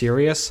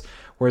self-serious.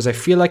 Whereas I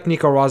feel like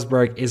Nico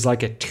Rosberg is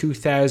like a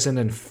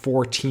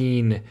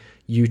 2014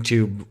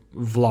 YouTube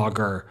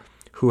vlogger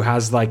who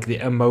has like the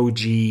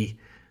emoji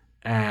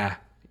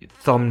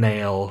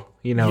thumbnail.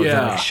 The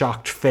like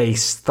shocked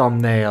face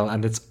thumbnail,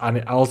 and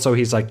also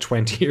he's like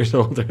 20 years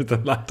older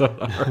than Lando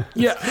Norris.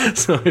 Yeah,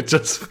 so it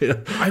just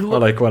feels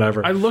like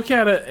whatever. I look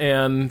at it,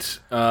 and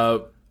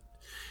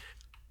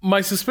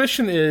my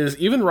suspicion is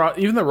even though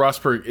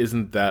Rosberg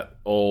isn't that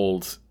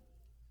old,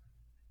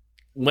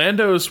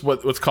 Lando's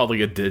what's called like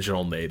a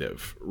digital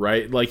native,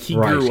 right? Like, he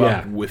grew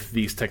up with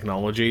these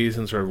technologies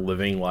and sort of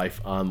living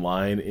life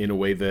online in a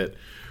way that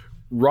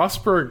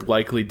Rosberg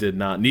likely did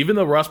not. And even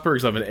though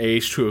Rosberg's of an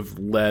age to have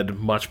led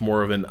much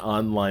more of an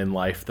online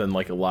life than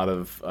like a lot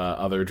of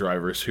other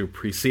drivers who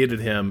preceded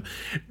him,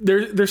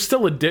 there's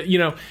still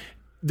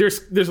there's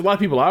a lot of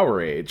people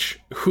our age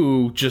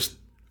who just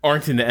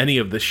aren't into any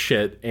of this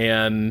shit,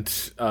 and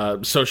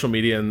social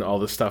media and all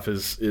this stuff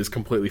is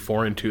completely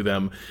foreign to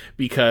them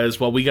because,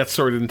 well, we got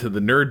sorted into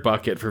the nerd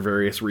bucket for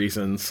various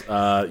reasons.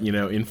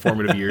 In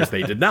formative years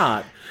they did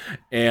not,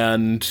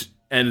 and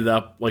ended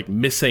up like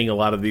missing a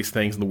lot of these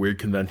things and the weird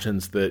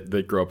conventions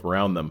that grow up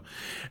around them.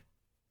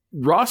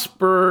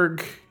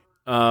 Rosberg,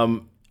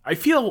 I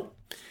feel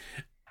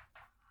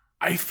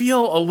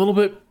a little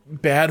bit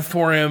bad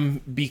for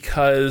him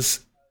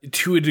because,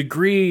 to a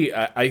degree,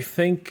 I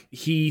think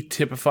he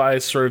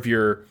typifies sort of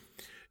your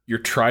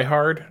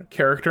try-hard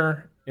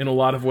character in a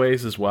lot of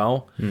ways as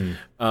well.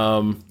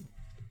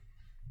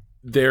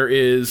 There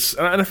is,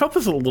 and I felt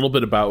this a little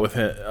bit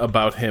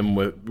about him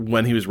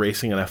when he was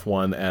racing in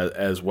F1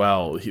 as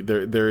well.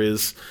 There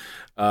is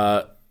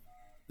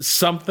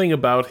something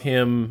about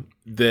him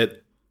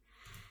that,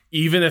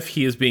 even if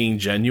he is being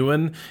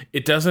genuine,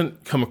 it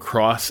doesn't come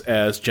across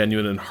as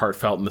genuine and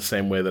heartfelt in the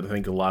same way that I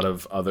think a lot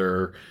of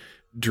other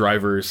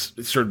drivers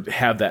sort of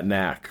have that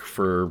knack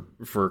for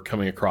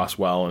coming across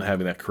well and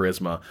having that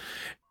charisma.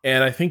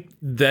 And I think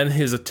then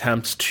his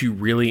attempts to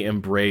really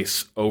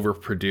embrace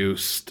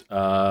overproduced,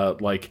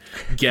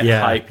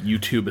 hype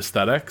YouTube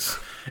aesthetics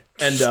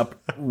end up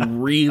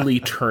really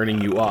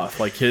turning you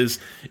off. Like his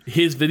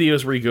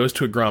videos where he goes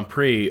to a Grand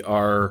Prix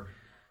are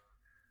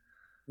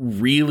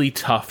really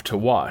tough to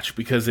watch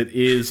because it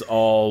is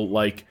all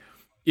like,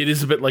 it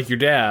is a bit like your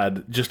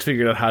dad just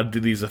figured out how to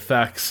do these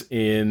effects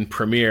in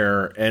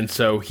Premiere, and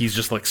so he's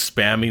just like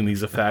spamming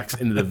these effects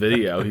into the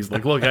video. He's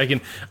like, look, I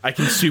can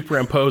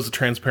superimpose a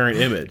transparent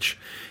image.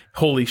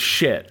 Holy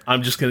shit,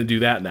 I'm just going to do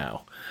that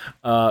now.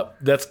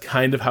 That's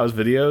kind of how his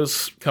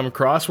videos come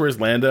across, whereas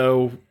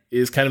Lando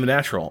is kind of a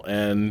natural,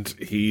 and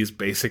he's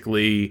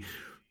basically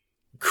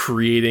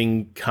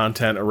creating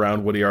content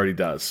around what he already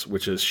does,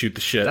 which is shoot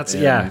the shit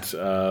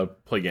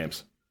play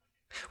games.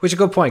 Which is a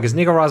good point, because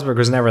Nico Rosberg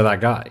was never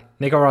that guy.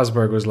 Nico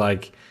Rosberg was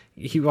like,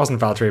 he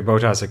wasn't Valtteri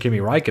Bottas or Kimi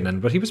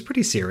Räikkönen, but he was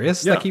pretty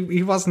serious. Yeah. Like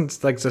he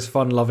wasn't like this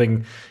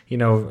fun-loving,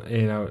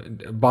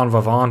 bon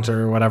vivant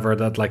or whatever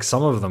that like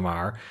some of them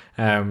are.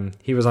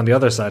 He was on the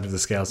other side of the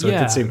scale, so it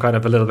did seem kind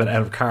of a little bit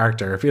out of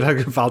character. I feel like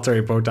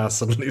Valtteri Bottas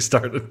suddenly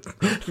started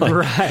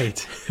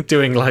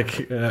doing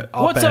like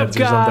what's up,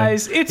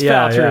 guys? It's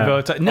Valtteri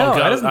Bottas.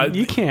 No,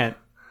 you can't.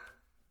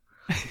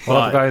 What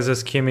up, guys?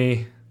 It's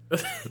Kimi.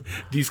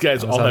 These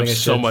guys all have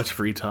so much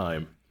free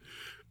time.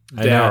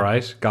 I know,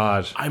 right?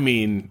 God. I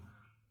mean,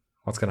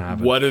 what's going to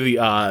happen? What are the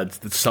odds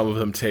that some of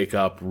them take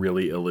up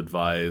really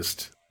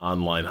ill-advised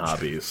online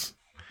hobbies?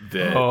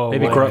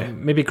 Maybe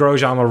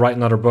Grosjean will write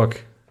another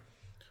book.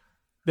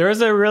 There was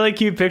a really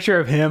cute picture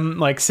of him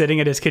like sitting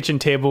at his kitchen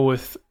table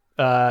with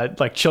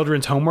like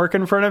children's homework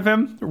in front of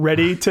him,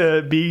 ready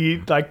to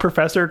be like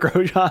Professor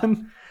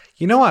Grosjean.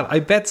 You know what? I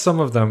bet some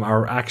of them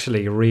are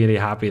actually really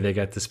happy they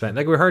get to spend.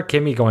 Like we heard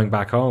Kimi going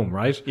back home,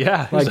 right?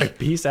 Yeah, like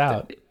peace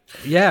out.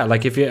 Yeah,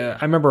 like I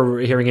remember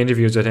hearing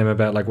interviews with him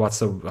about like what's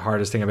the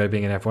hardest thing about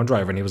being an F1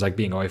 driver, and he was like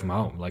being away from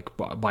home. Like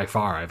by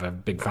far, I have a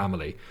big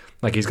family.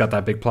 Like he's got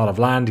that big plot of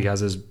land. He has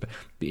his,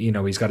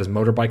 he's got his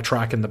motorbike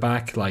track in the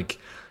back. Like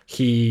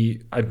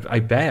I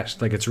bet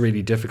like it's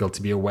really difficult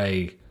to be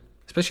away,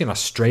 especially in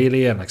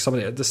Australia and like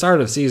somebody at the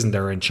start of the season they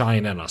were in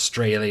China and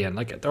Australia and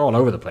like they're all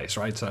over the place,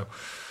 right? So.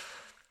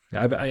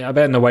 I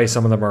bet in a way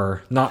some of them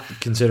are not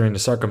considering the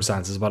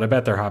circumstances, but I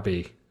bet they're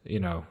happy,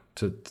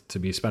 to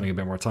be spending a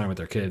bit more time with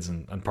their kids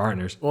and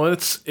partners. Well,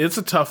 it's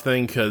a tough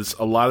thing because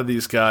a lot of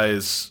these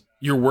guys,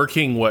 you're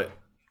doing what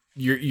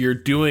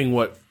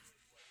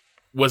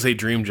was a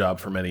dream job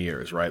for many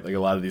years, right? Like a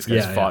lot of these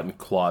guys fought and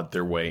clawed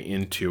their way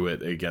into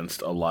it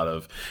against a lot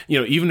of,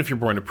 even if you're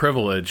born to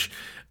privilege,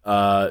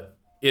 it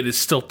is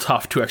still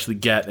tough to actually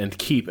get and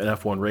keep an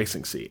F1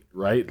 racing seat,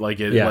 right?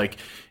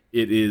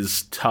 It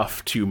is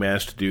tough to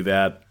manage to do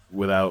that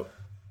without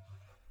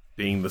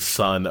being the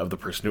son of the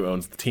person who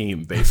owns the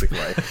team, basically.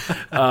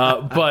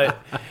 But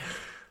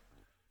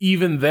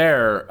even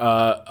there,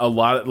 a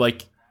lot of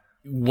like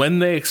when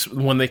they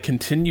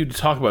continued to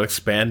talk about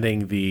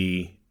expanding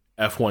the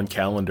F1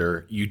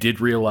 calendar, you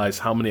did realize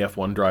how many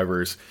F1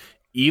 drivers,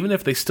 even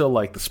if they still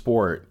like the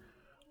sport,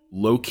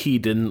 low-key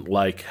didn't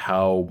like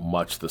how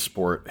much the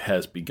sport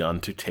has begun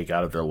to take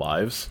out of their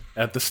lives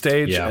at the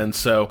stage. Yeah. And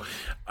so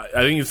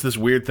I think it's this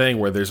weird thing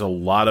where there's a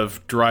lot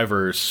of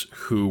drivers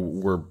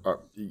who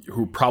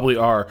probably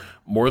are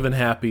more than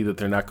happy that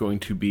they're not going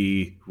to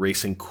be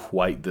racing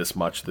quite this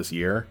much this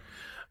year.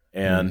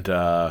 And,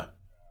 that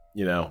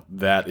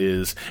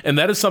is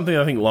something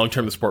I think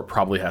long-term the sport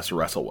probably has to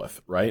wrestle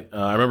with, right?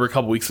 I remember a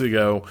couple weeks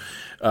ago,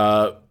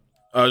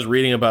 I was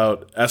reading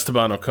about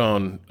Esteban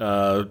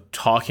Ocon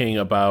talking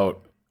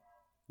about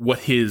what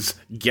his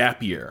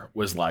gap year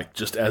was like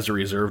just as a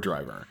reserve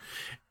driver,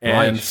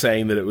 and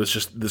saying that it was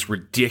just this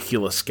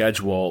ridiculous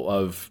schedule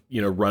of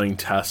running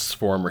tests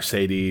for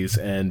Mercedes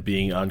and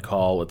being on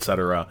call,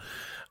 etc.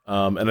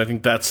 And I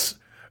think that's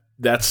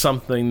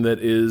something that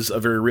is a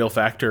very real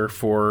factor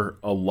for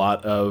a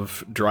lot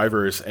of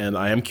drivers, and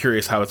I am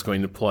curious how it's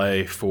going to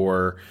play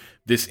for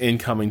this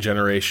incoming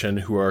generation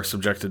who are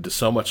subjected to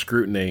so much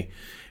scrutiny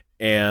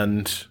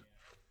and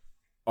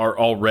are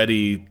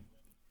already...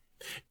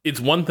 It's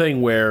one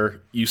thing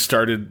where you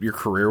started your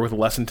career with a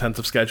less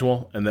intensive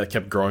schedule and that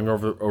kept growing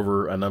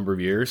over a number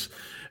of years.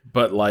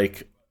 But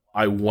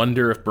I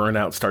wonder if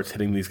burnout starts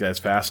hitting these guys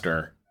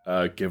faster,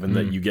 given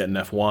that you get an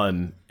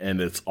F1 and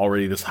it's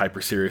already this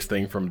hyper serious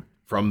thing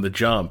from the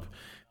jump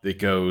that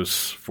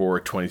goes for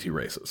 22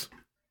 races.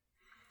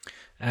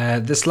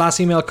 This last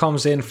email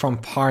comes in from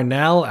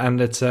Parnell,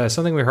 and it's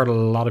something we heard a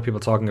lot of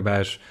people talking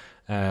about,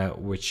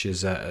 which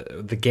is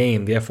the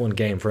game, the F1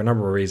 game, for a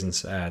number of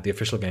reasons, the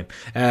official game.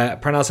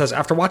 Parnell says,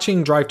 after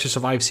watching Drive to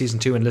Survive Season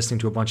 2 and listening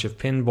to a bunch of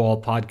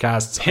pinball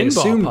podcasts...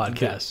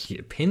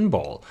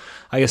 Pinball?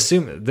 I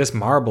assume this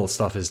marble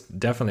stuff is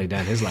definitely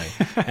down his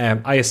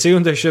lane. I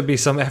assume there should be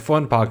some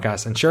F1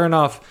 podcasts, and sure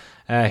enough,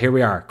 Here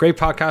we are. Great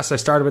podcast. I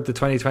started with the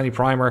 2020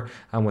 primer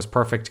and was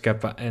perfect to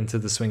get into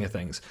the swing of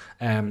things.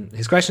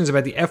 His question is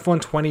about the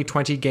F1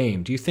 2020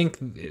 game. Do you think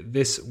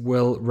this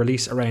will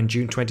release around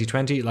June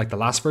 2020 like the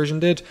last version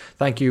did?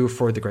 Thank you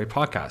for the great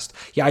podcast.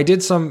 Yeah, I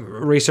did some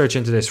research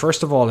into this.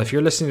 First of all, if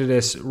you're listening to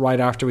this right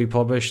after we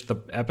published the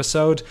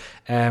episode,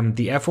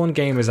 the F1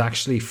 game is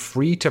actually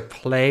free to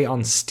play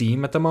on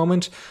Steam at the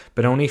moment,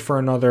 but only for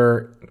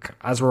another,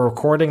 as we're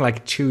recording,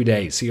 like 2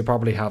 days. So you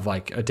probably have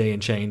like a day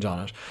and change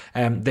on it.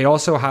 They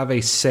also have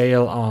a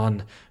sale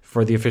on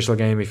for the official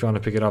game if you want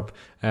to pick it up.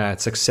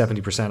 It's like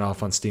 70%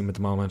 off on Steam at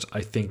the moment.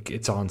 I think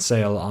it's on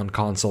sale on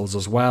consoles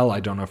as well. I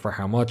don't know for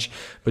how much,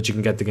 but you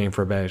can get the game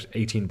for about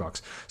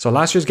 $18. So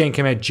last year's game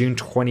came out June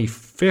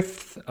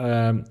 25th,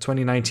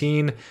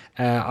 2019.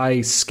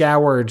 I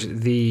scoured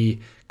the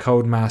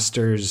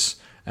Codemasters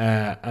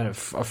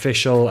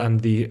official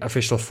and the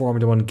official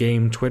Formula One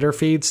game Twitter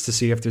feeds to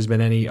see if there's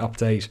been any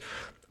update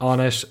on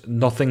it.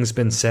 Nothing's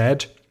been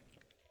said.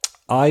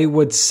 I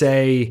would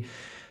say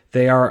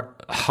they are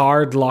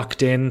hard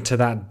locked in to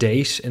that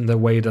date in the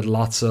way that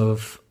lots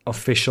of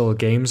official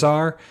games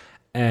are.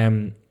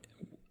 A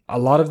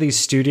lot of these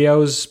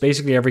studios,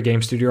 basically every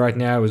game studio right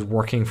now is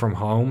working from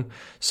home.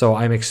 So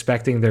I'm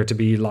expecting there to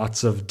be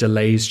lots of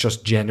delays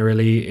just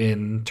generally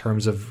in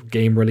terms of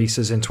game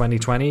releases in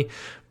 2020.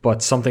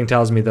 But something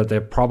tells me that they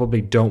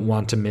probably don't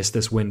want to miss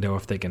this window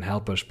if they can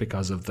help it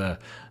because of the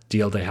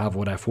deal they have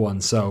with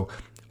F1. So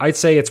I'd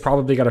say it's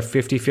probably got a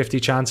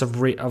 50-50 chance of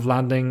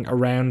landing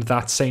around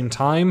that same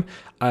time.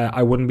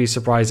 I wouldn't be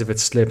surprised if it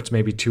slipped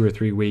maybe 2 or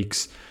 3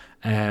 weeks.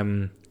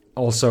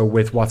 Also,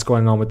 with what's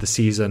going on with the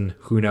season,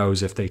 who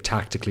knows if they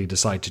tactically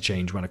decide to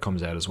change when it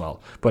comes out as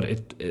well.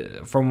 But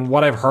from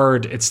what I've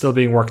heard, it's still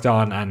being worked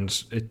on,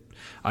 and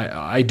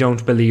I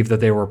don't believe that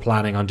they were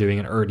planning on doing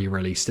an early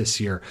release this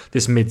year.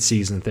 This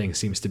mid-season thing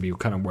seems to be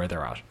kind of where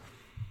they're at.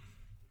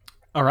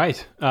 All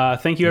right.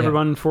 Thank you,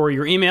 everyone, for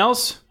your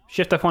emails.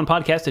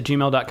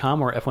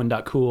 shiftf1podcast@gmail.com or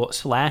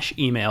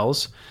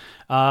f1.cool/emails.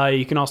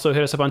 You can also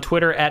hit us up on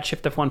Twitter at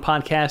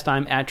shiftf1podcast.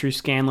 I'm at Drew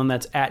Scanlon.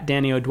 That's at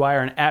Danny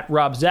O'Dwyer and at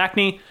Rob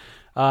Zachney.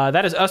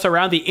 That is us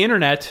around the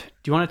internet.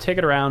 Do you want to take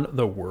it around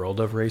the world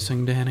of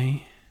racing,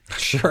 Danny?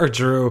 Sure,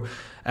 Drew.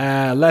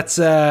 Let's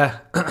how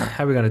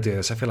are we going to do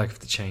this? I feel like I have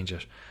to change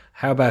it.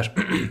 How about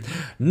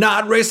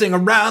not racing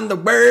around the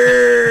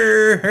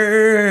world?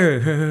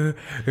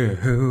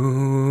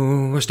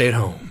 Stay at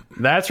home.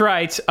 That's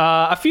right.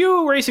 A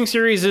few racing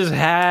series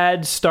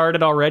had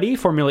started already.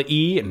 Formula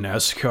E,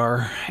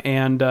 NASCAR,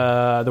 and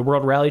the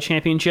World Rally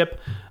Championship.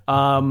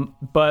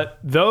 But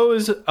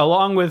those,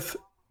 along with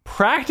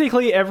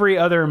practically every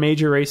other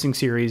major racing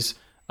series,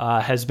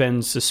 has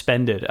been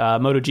suspended.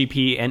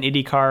 MotoGP and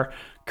IndyCar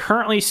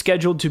currently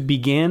scheduled to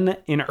begin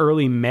in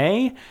early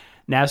May.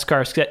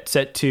 NASCAR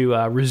set to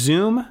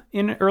resume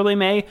in early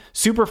May.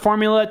 Super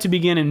Formula to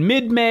begin in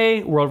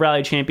mid-May. World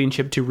Rally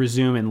Championship to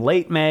resume in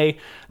late May.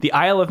 The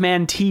Isle of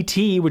Man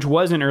TT, which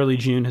was in early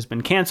June, has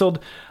been canceled.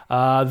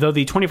 Though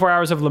the 24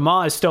 Hours of Le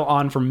Mans is still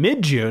on for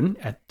mid-June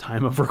at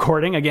time of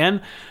recording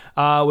again,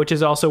 which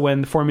is also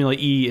when Formula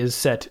E is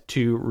set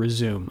to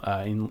resume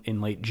in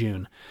late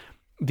June.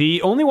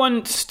 The only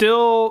one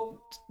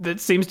still that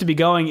seems to be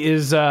going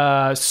is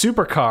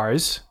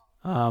Supercars.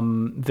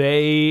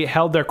 They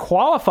held their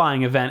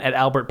qualifying event at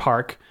Albert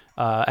Park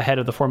ahead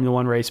of the Formula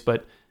One race,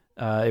 but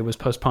it was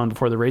postponed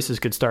before the races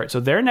could start. So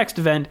their next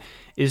event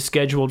is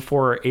scheduled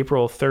for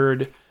April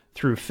 3rd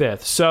through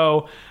 5th.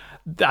 So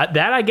that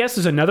I guess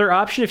is another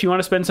option if you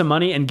want to spend some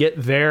money and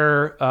get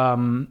their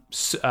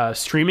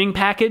streaming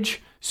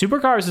package.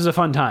 Supercars is a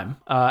fun time,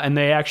 and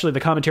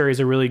the commentaries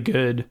are really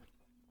good.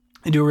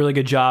 They do a really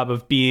good job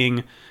of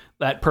being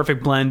that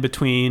perfect blend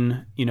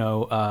between,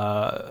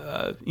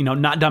 not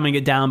dumbing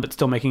it down, but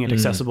still making it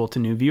accessible to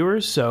new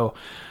viewers. So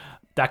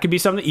that could be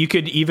something you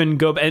could even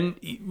go, and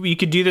we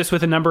could do this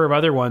with a number of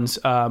other ones.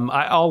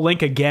 I'll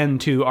link again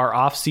to our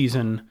off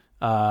season.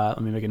 Let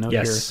me make a note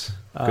here. Yes,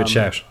 good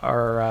shout.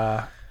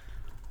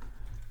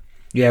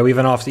 Yeah, we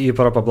have you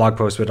put up a blog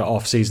post with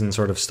off-season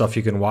sort of stuff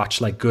you can watch,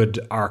 like good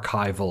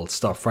archival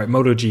stuff, right?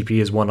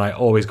 MotoGP is one I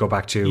always go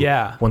back to.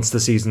 Yeah. Once the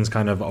season's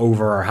kind of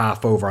over or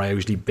half over, I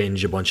usually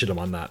binge a bunch of them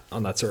on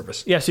that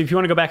service. Yeah, so if you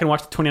want to go back and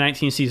watch the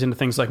 2019 season of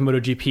things like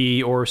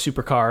MotoGP or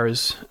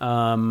Supercars,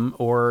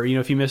 or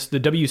if you missed the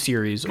W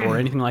Series or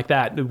anything like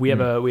that, we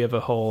have a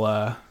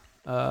whole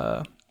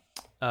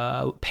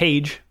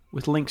page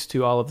with links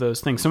to all of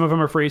those things. Some of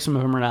them are free, some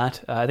of them are not.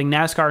 I think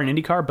NASCAR and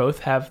IndyCar both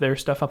have their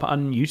stuff up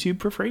on YouTube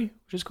for free,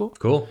 which is cool.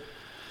 Cool.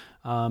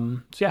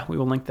 So yeah, we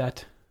will link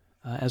that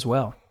as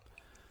well.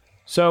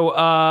 So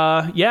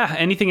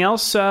anything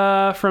else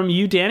from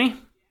you, Danny?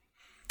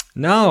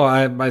 No,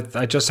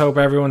 I just hope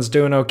everyone's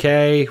doing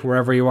okay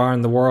wherever you are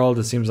in the world.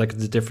 It seems like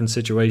it's a different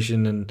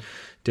situation in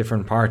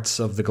different parts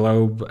of the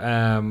globe.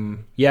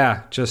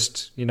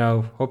 Just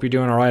hope you're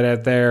doing all right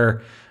out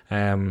there.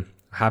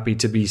 Happy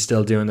to be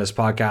still doing this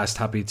podcast.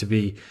 Happy to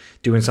be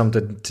doing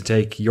something to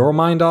take your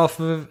mind off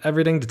of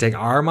everything, to take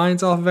our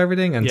minds off of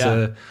everything, and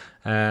to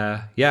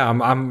yeah,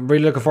 I'm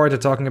really looking forward to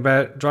talking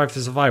about Drive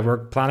to Survive. We're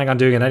planning on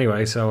doing it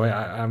anyway, so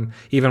I'm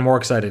even more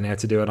excited now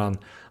to do it on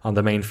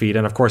the main feed.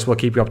 And of course, we'll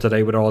keep you up to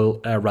date with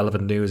all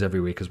relevant news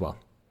every week as well.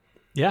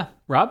 Yeah,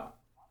 Rob?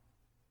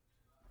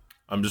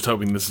 I'm just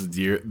hoping this is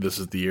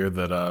the year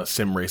that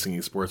sim racing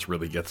esports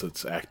really gets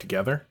its act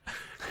together,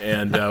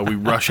 and we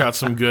rush out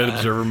some good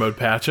observer mode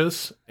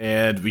patches,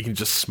 and we can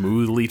just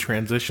smoothly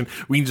transition.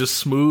 We can just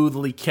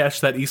smoothly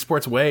catch that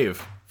esports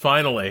wave.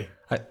 Finally,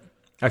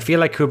 I feel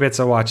like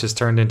Kubica Watch has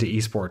turned into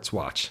esports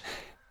watch.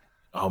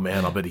 Oh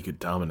man, I'll bet he could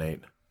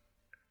dominate.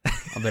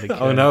 I'll bet he could.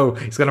 Oh no,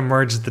 he's gonna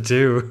merge the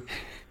two.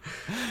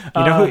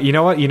 You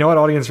know what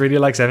audience really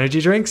likes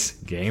energy drinks?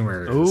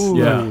 Gamers.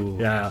 Ooh.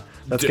 Yeah.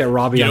 Let's get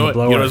Robbie on the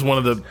blower. You know, it's one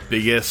of the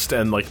biggest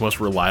and most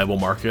reliable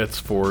markets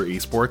for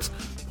esports,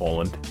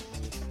 Poland.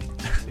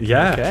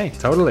 Yeah, okay.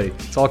 Totally.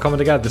 It's all coming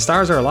together. The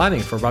stars are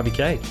aligning for Robbie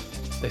K.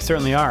 They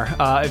certainly are.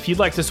 If you'd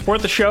like to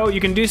support the show, you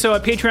can do so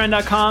at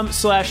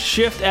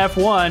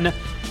patreon.com/shiftf1.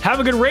 Have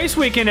a good race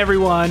weekend,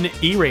 everyone.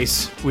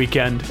 E-race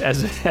weekend,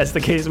 as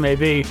the case may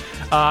be.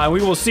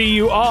 We will see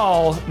you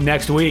all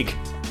next week.